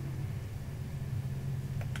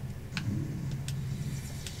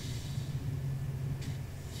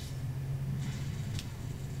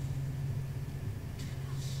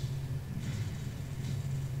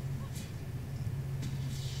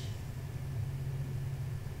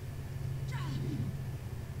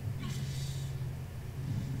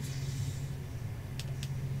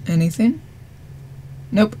 Anything?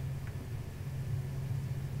 Nope.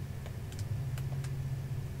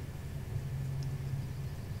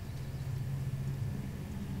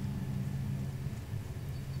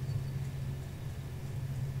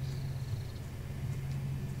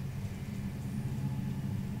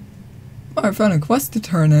 Well, I found a quest to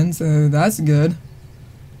turn in, so that's good.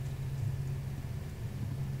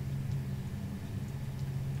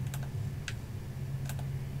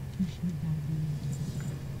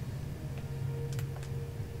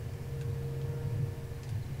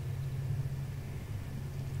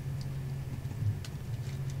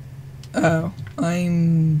 Oh,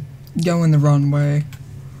 I'm going the wrong way.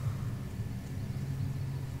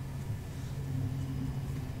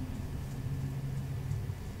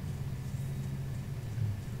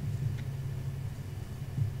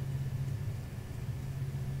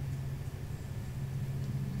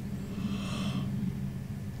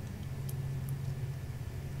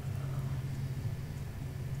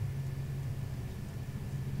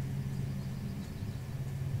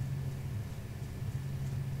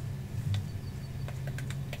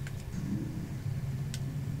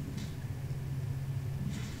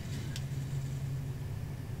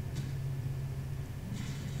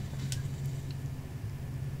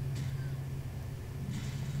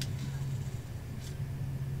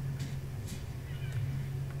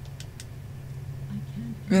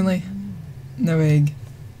 Really? No egg.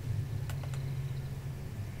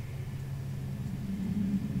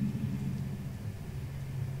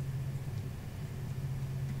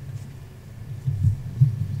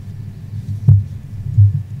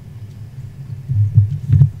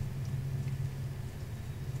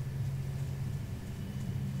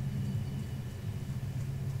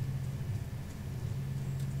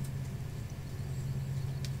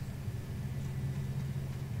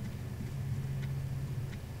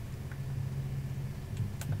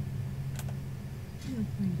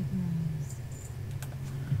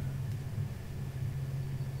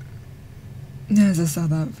 Yeah, just saw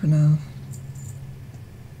that for now.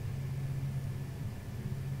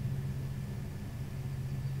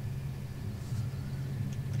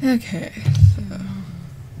 Okay, so...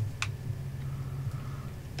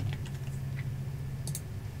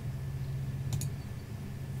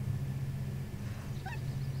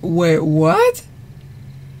 Wait, what?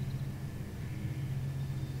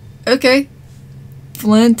 Okay.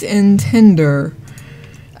 Flint and Tinder.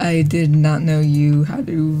 I did not know you had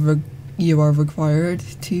to you are required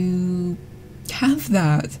to have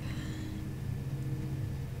that.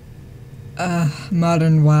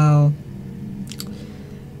 Modern WoW.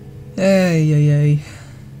 Ay.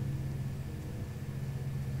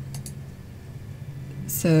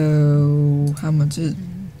 So, how much is...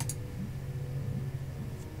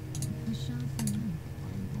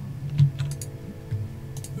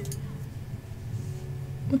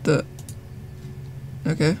 What the...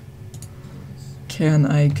 Okay. Can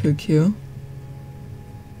I cook you?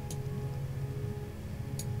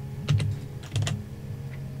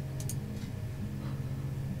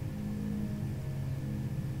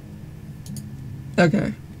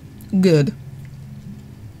 Okay. Good.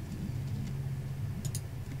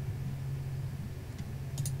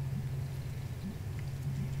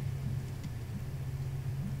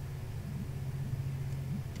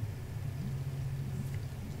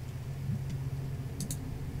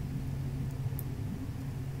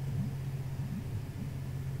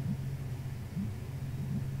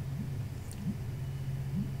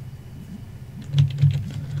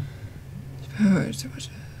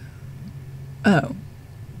 Oh.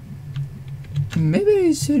 Maybe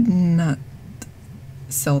I should not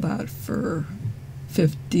sell that for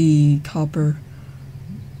 50 copper.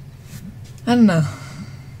 I don't know.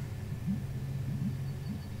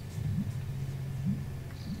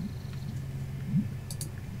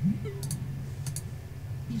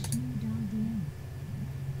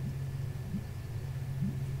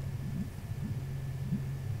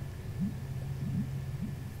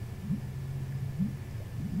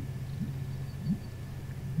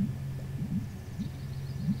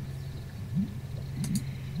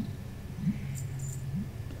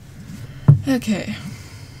 Okay.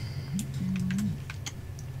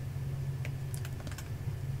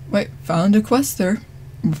 Wait, found a quester.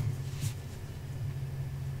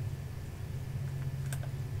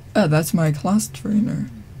 Oh, that's my class trainer.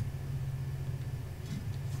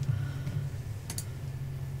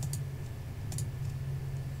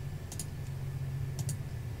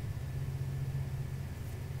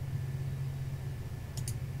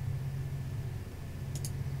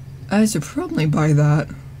 I should probably buy that.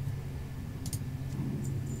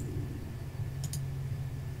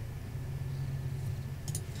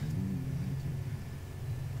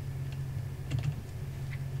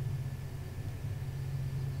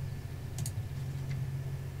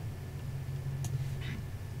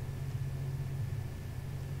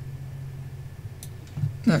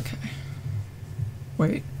 Okay.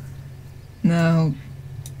 Wait. Now...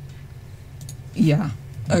 Yeah.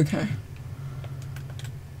 Okay.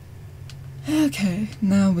 Okay,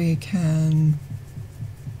 now we can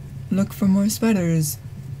look for more spiders.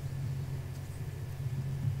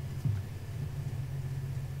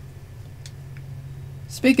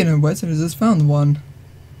 Speaking of which, I just found one.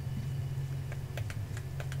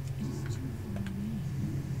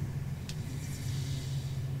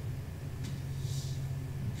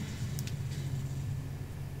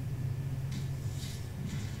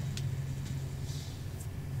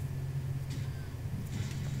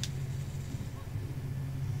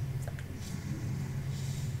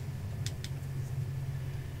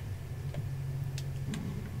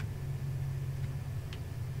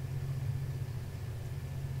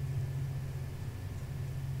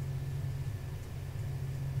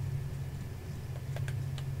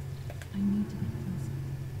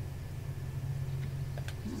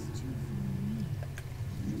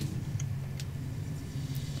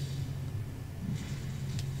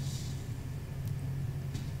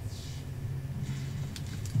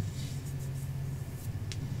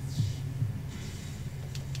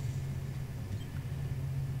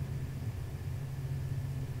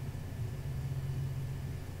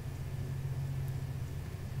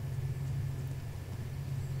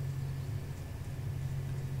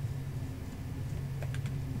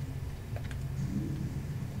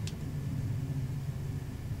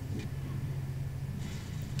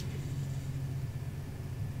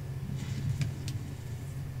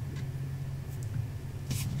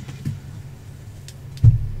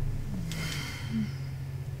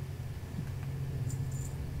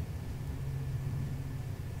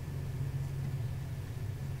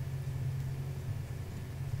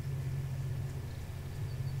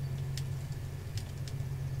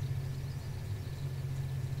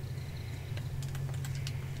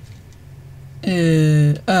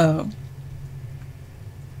 Oh.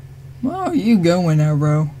 Where are you going,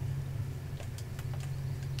 Arrow?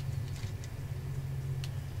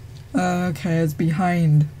 Okay, it's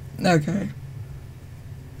behind. Okay.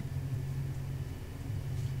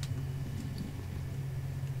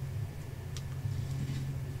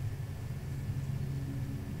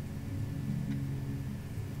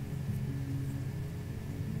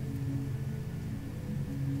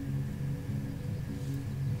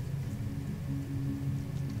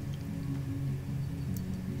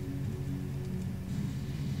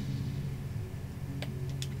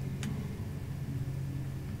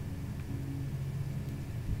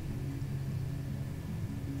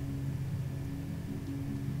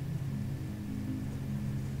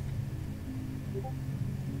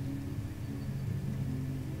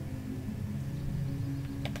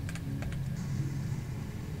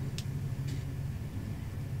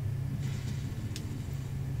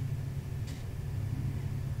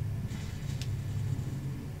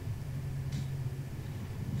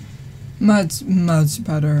 Much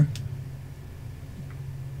better.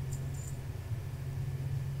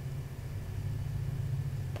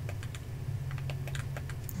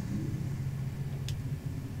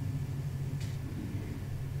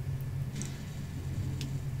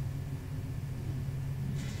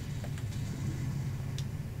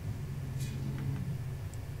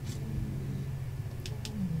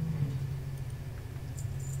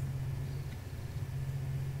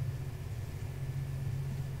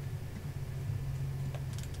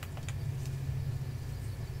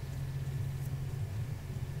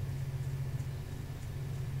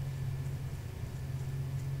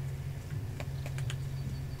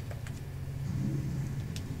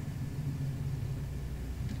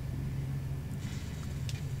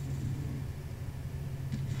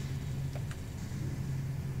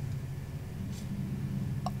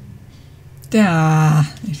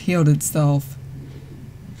 Ah, it healed itself.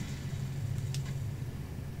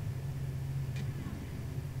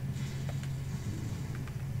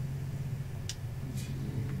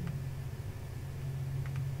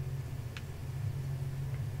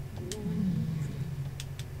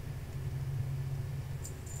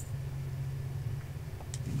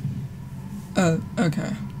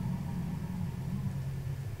 Okay.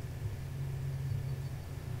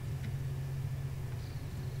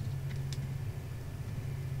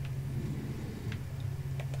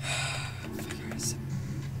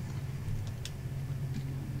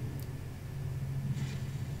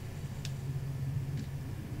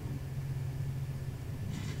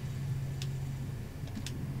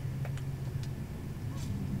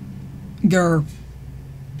 Grr.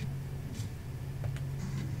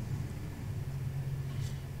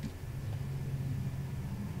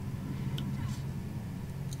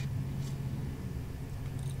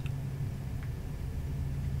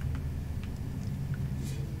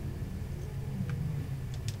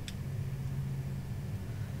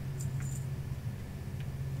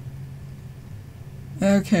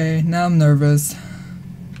 Okay, now I'm nervous.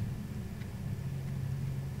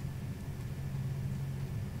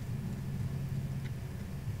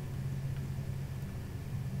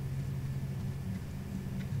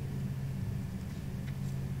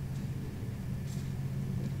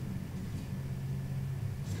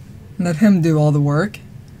 Let him do all the work.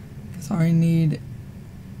 So I need...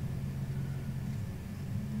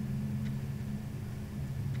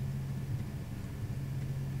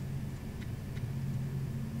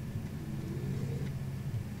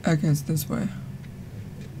 Okay, it's this way.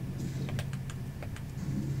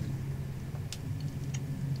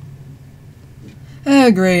 Ah,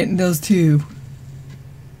 great, those two.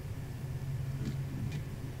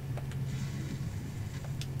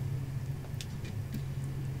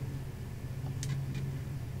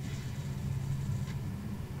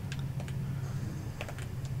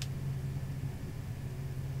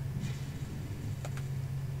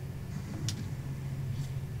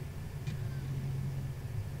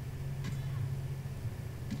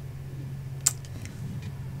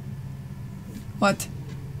 What?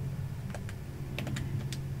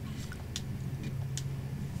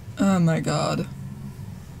 Oh my god.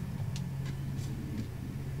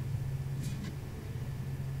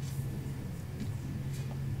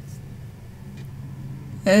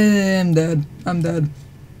 I'm dead. I'm dead.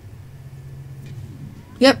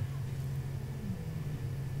 Yep.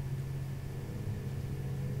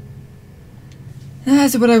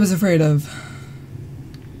 That's what I was afraid of.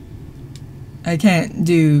 I can't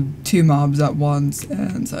do two mobs at once,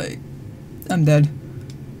 and it's like, I'm dead.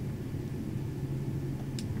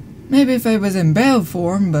 Maybe if I was in bale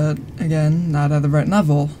form, but again, not at the right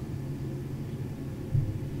level.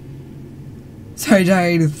 I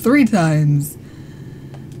died 3 times.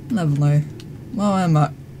 Lovely. Well, am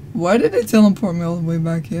I? Why did it teleport me all the way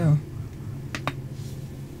back here?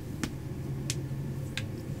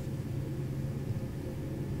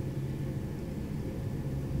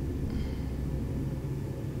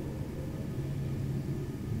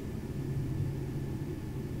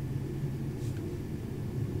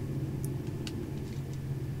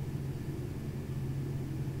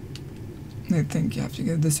 I think you have to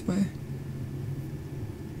go this way.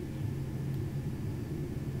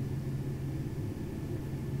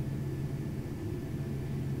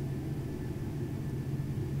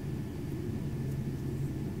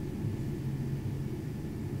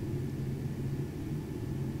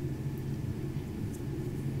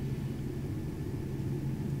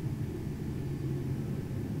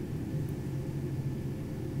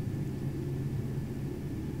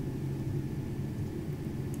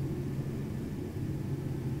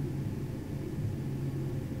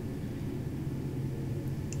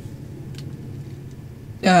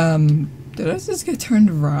 Did I just get turned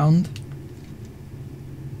around?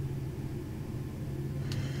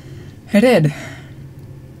 I did.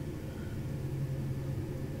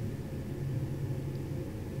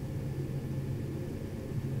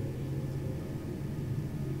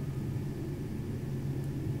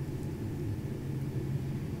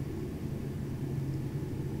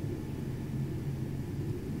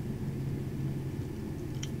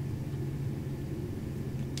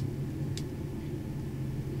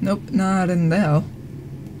 Nope, not in there.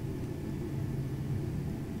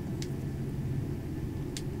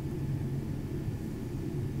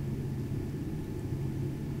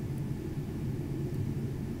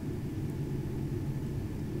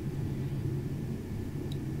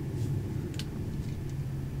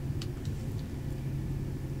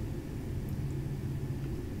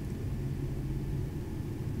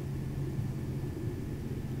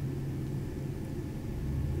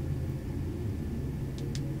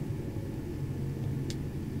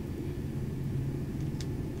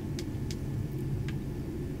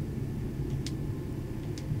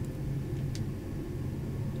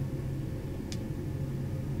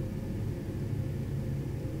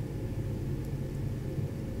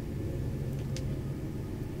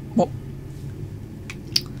 Well,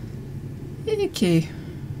 okay.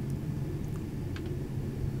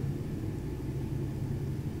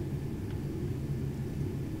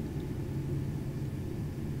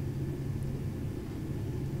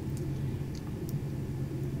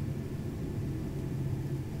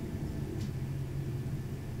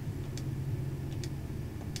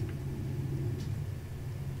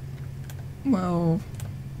 Well,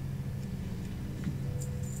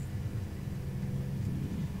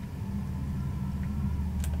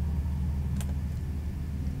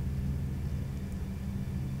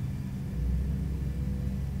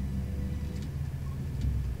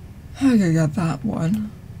 okay, got that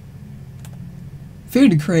one.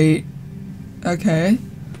 Food crate. Okay.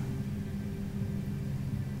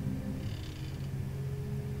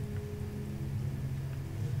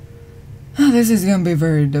 Oh, this is gonna be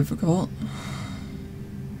very difficult.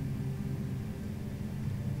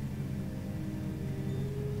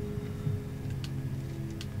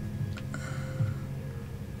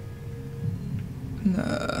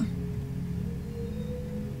 No.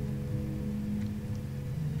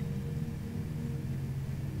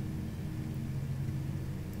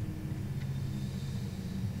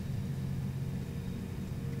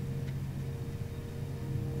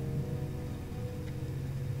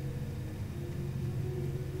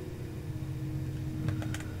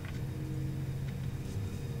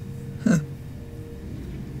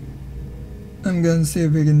 I'm gonna see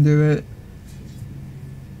if we can do it.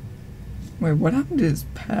 Wait, what happened to his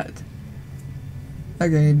pet?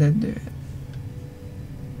 Okay, he did do it.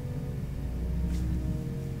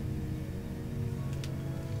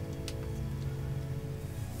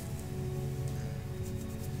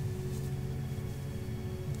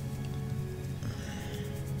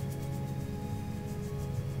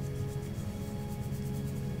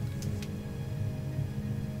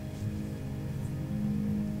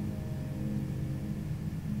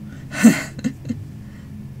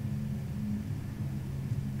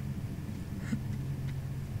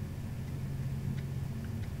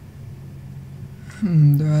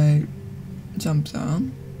 Do I jump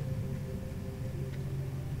down?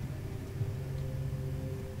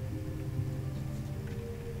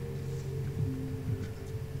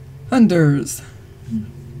 Hunters! And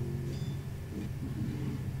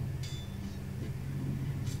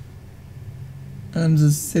I'm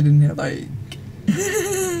just sitting here like...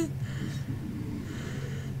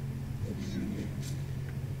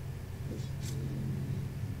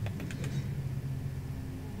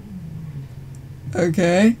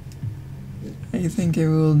 Okay. I think it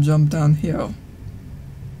will jump down here.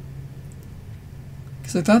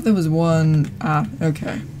 Because I thought there was one... Ah,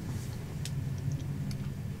 okay.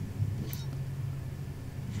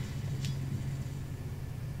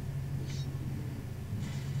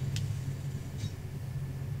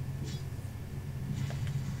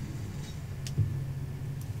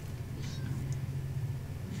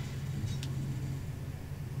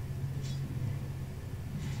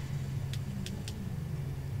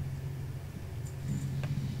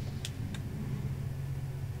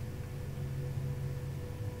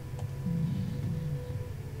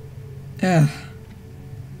 Yeah.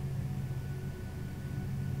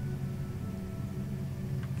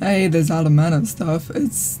 I hate this automatic stuff.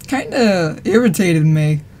 It's kinda irritated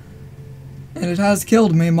me. And it has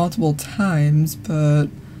killed me multiple times, but...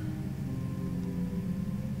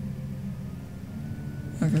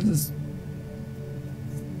 Okay, there's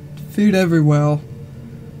food everywhere.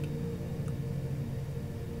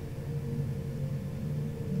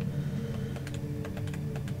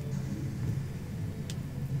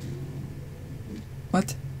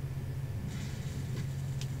 What?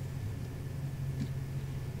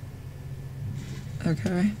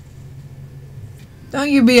 Okay. Don't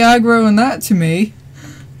you be aggroing that to me.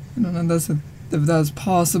 I don't know if that's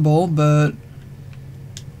possible, but...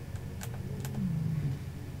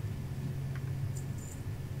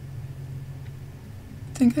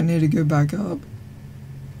 I think I need to go back up.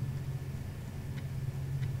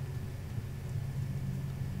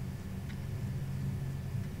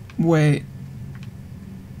 Wait.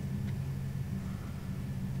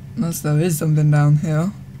 Unless there is something down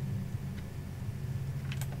here.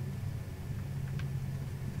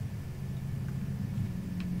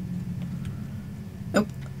 Nope.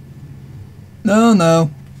 No,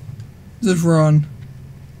 no. Just run.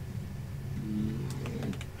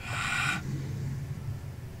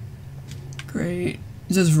 Great.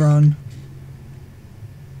 Just run.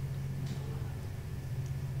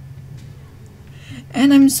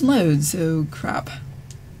 And I'm slowed, so crap.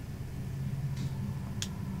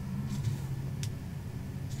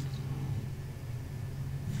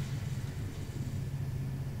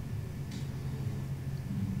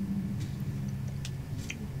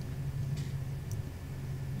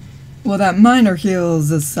 Well, that minor heals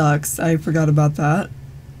just sucks. I forgot about that.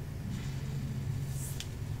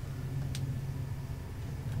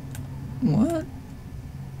 What?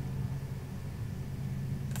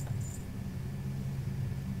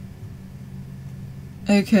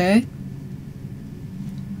 Okay.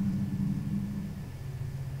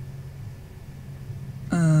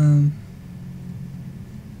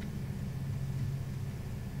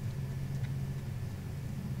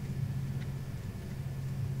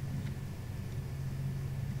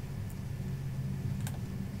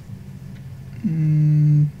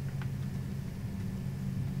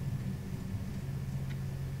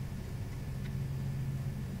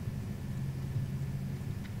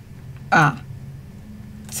 Ah.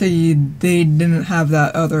 So they didn't have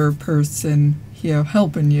that other person here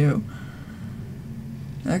helping you.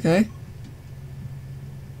 Okay.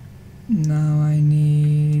 Now I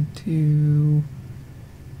need to...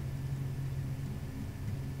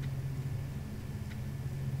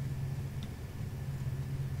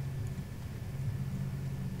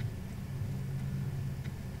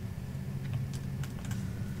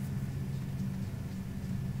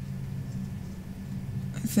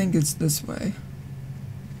 I think it's this way.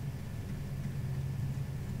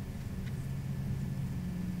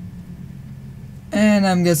 And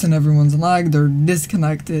I'm guessing everyone's lagged or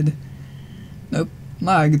disconnected. Nope,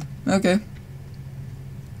 lagged. Okay.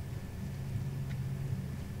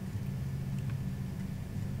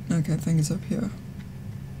 Okay, I think it's up here.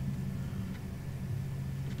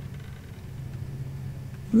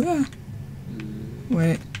 Ah.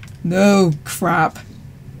 Wait. No, crap.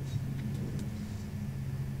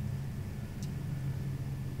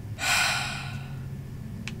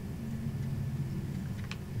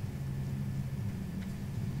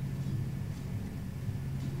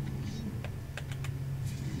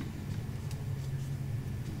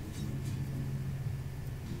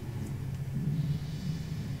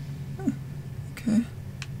 Okay.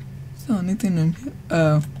 Is there anything in here?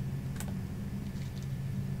 Oh.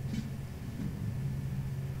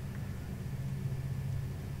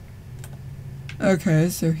 Okay,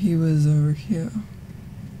 so he was over here.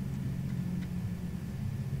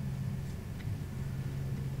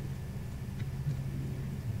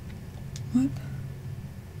 What?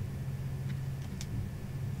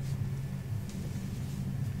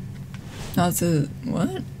 That's it.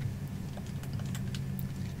 What?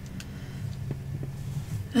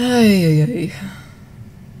 Ay, ay, ay.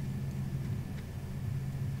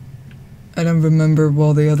 I don't remember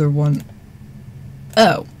well the other one.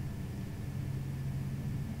 Oh.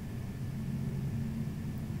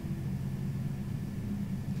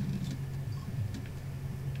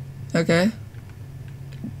 Okay.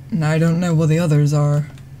 And I don't know what the others are.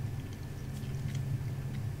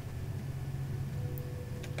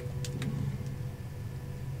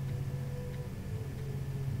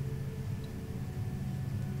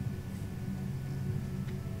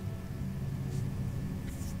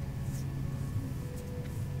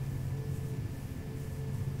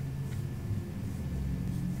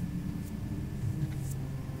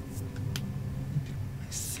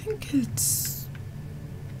 I think it's...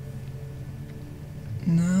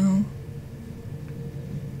 No.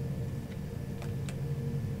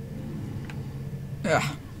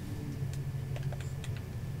 Yeah.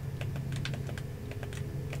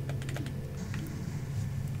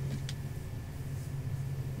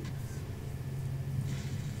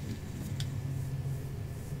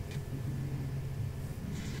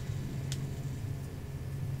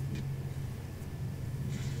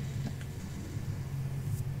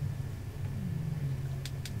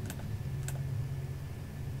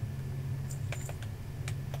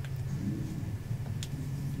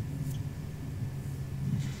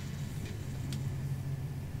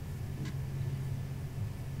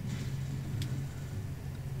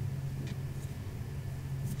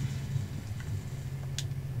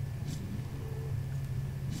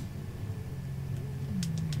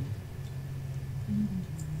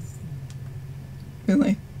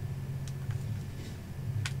 Really?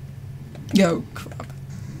 Yo, crap.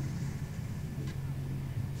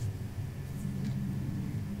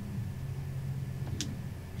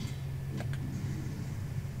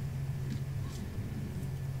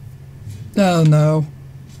 Oh no.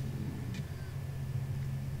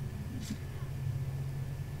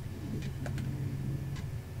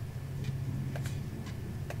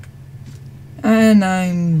 And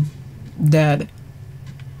I'm dead.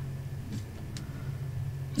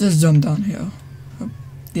 Just jump down here. Oh,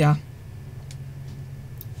 yeah.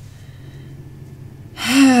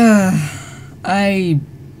 I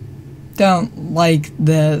don't like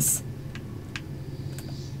this.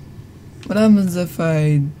 What happens if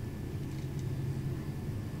I...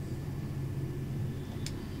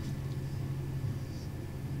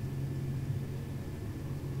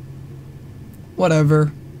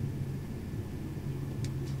 Whatever.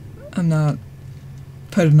 I'm not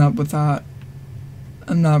putting up with that.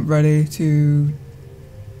 I'm not ready to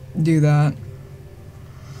do that.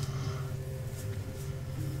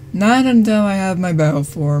 Not until I have my battle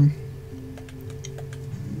form.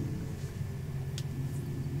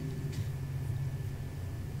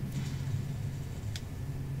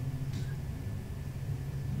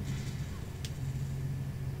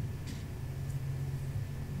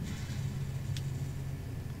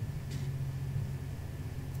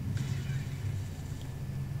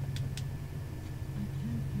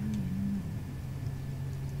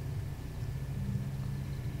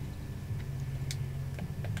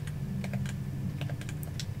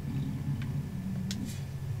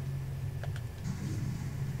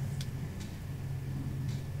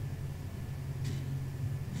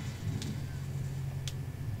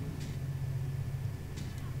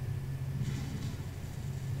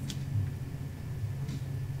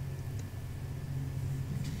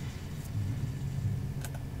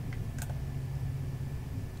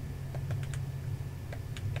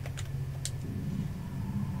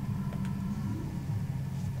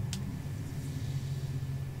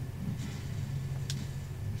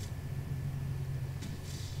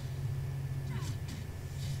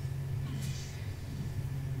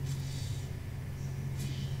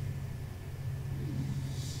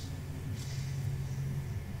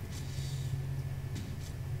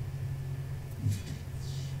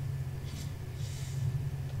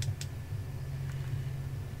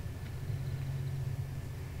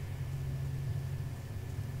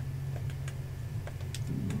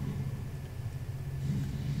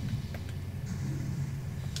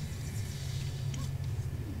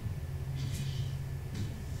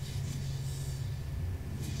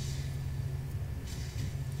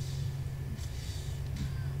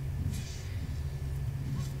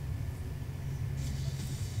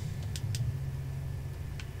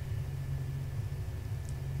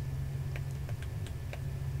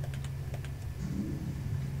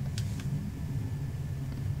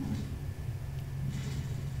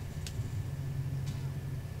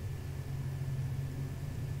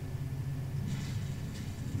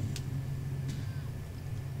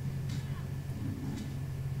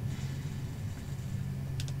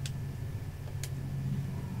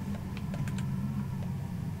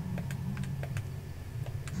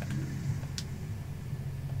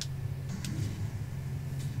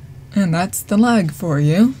 And that's the lag for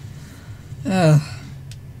you. Ugh.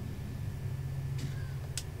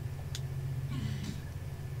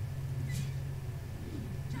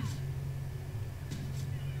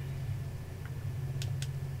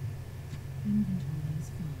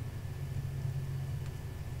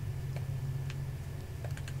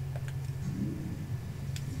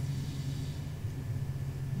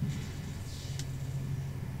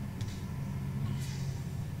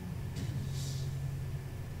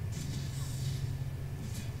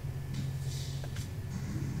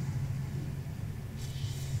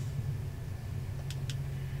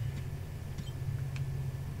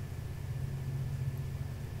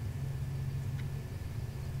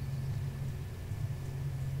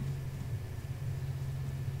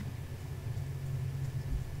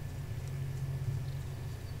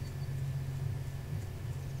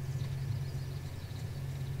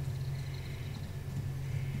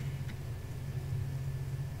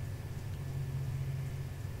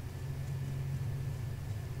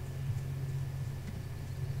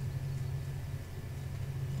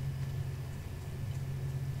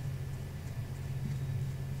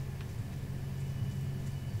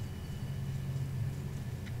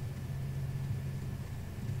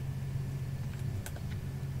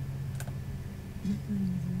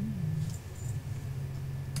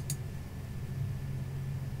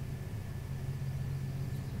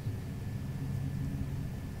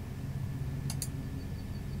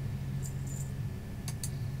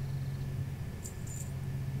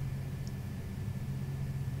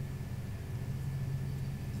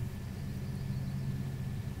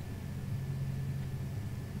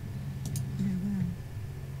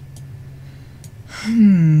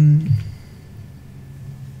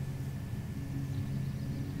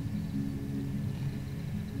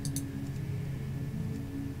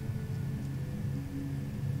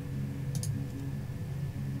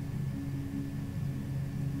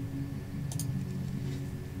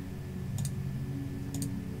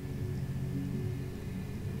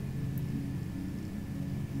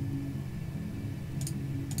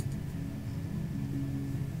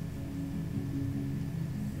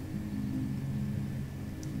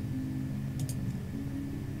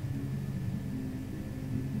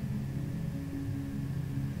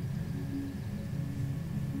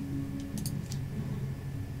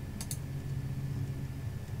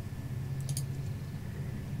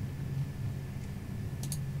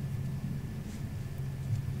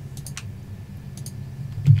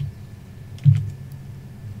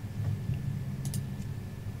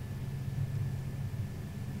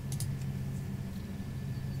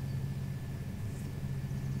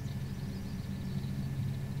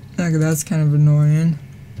 Okay, that's kind of annoying.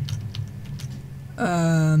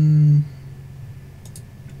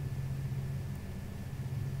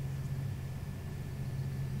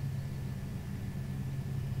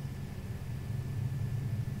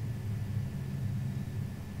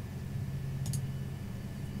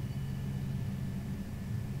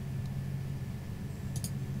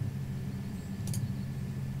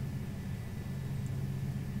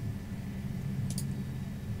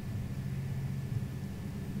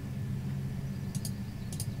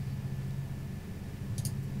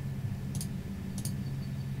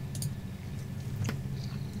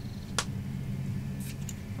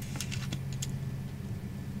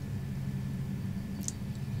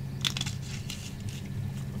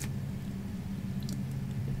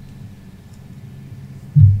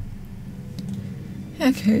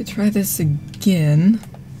 Okay, try this again.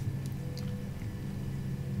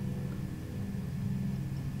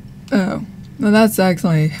 Oh, well that's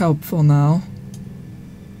actually helpful now.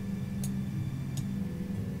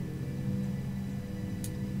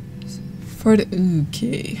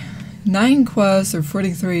 Okay. 9 quests or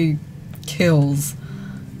 43 kills.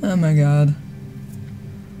 Oh my god.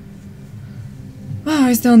 Well,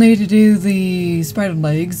 I still need to do the spider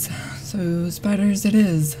legs, so spiders it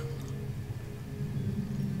is.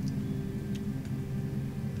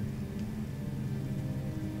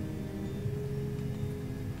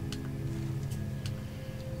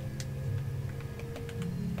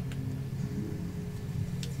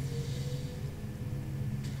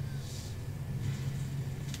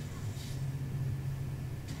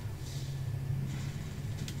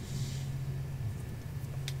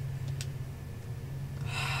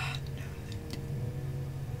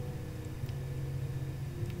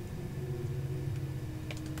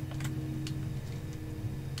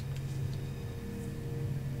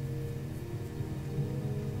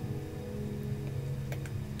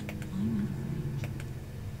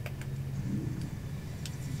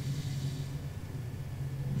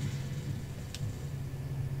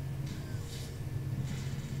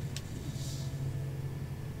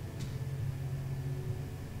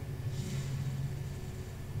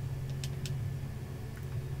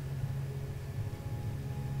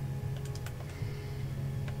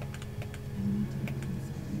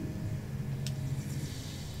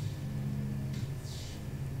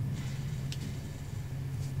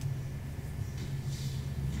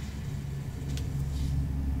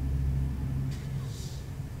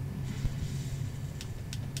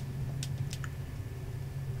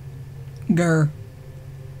 Grr.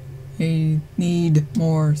 I need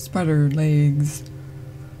more spider legs.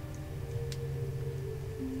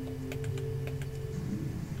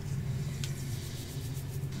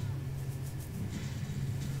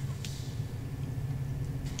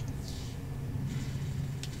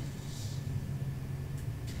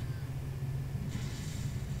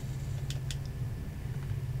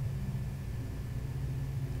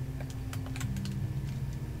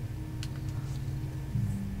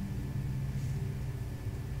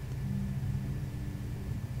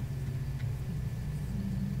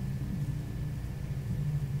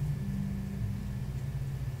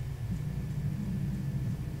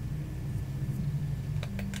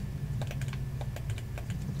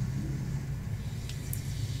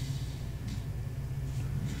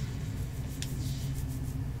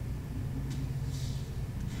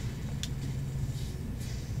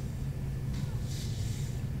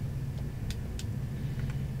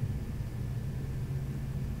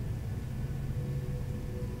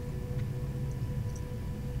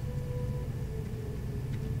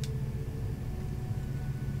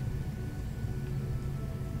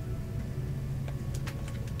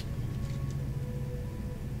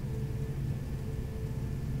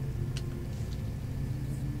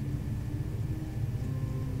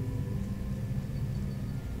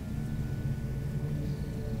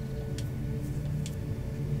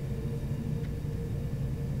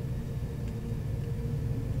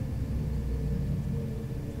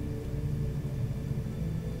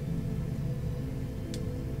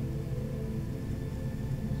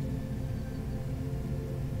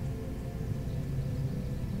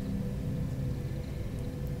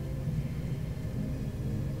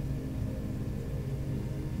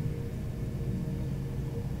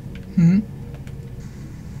 Hmm?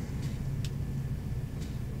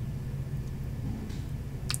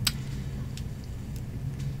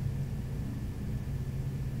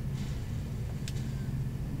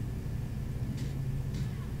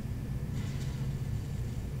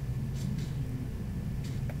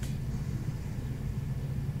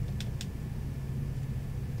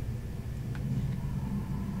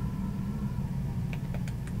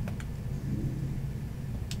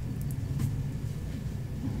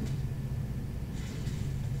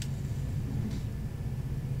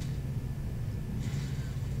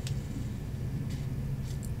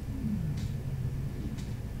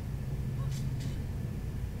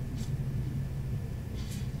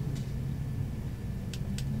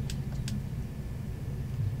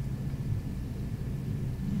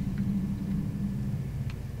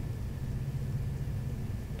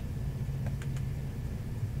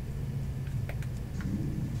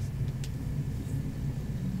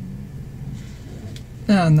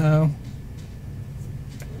 Oh no.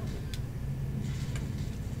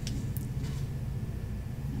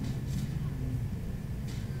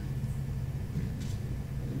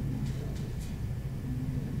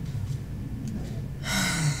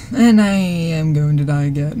 And I am going to die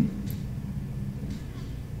again.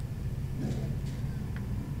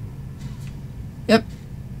 Yep.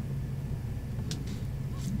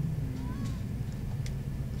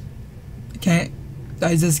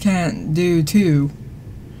 I just can't do 2.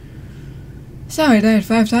 So I died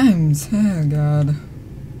 5 times. Oh god.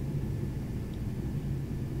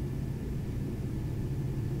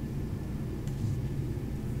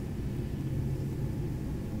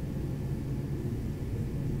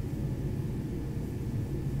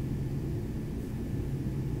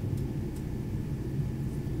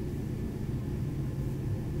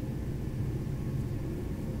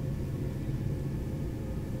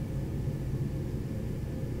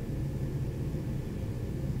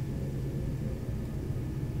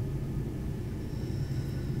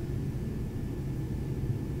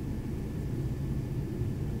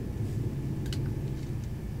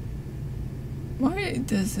 Why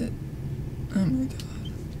does it... Oh my god.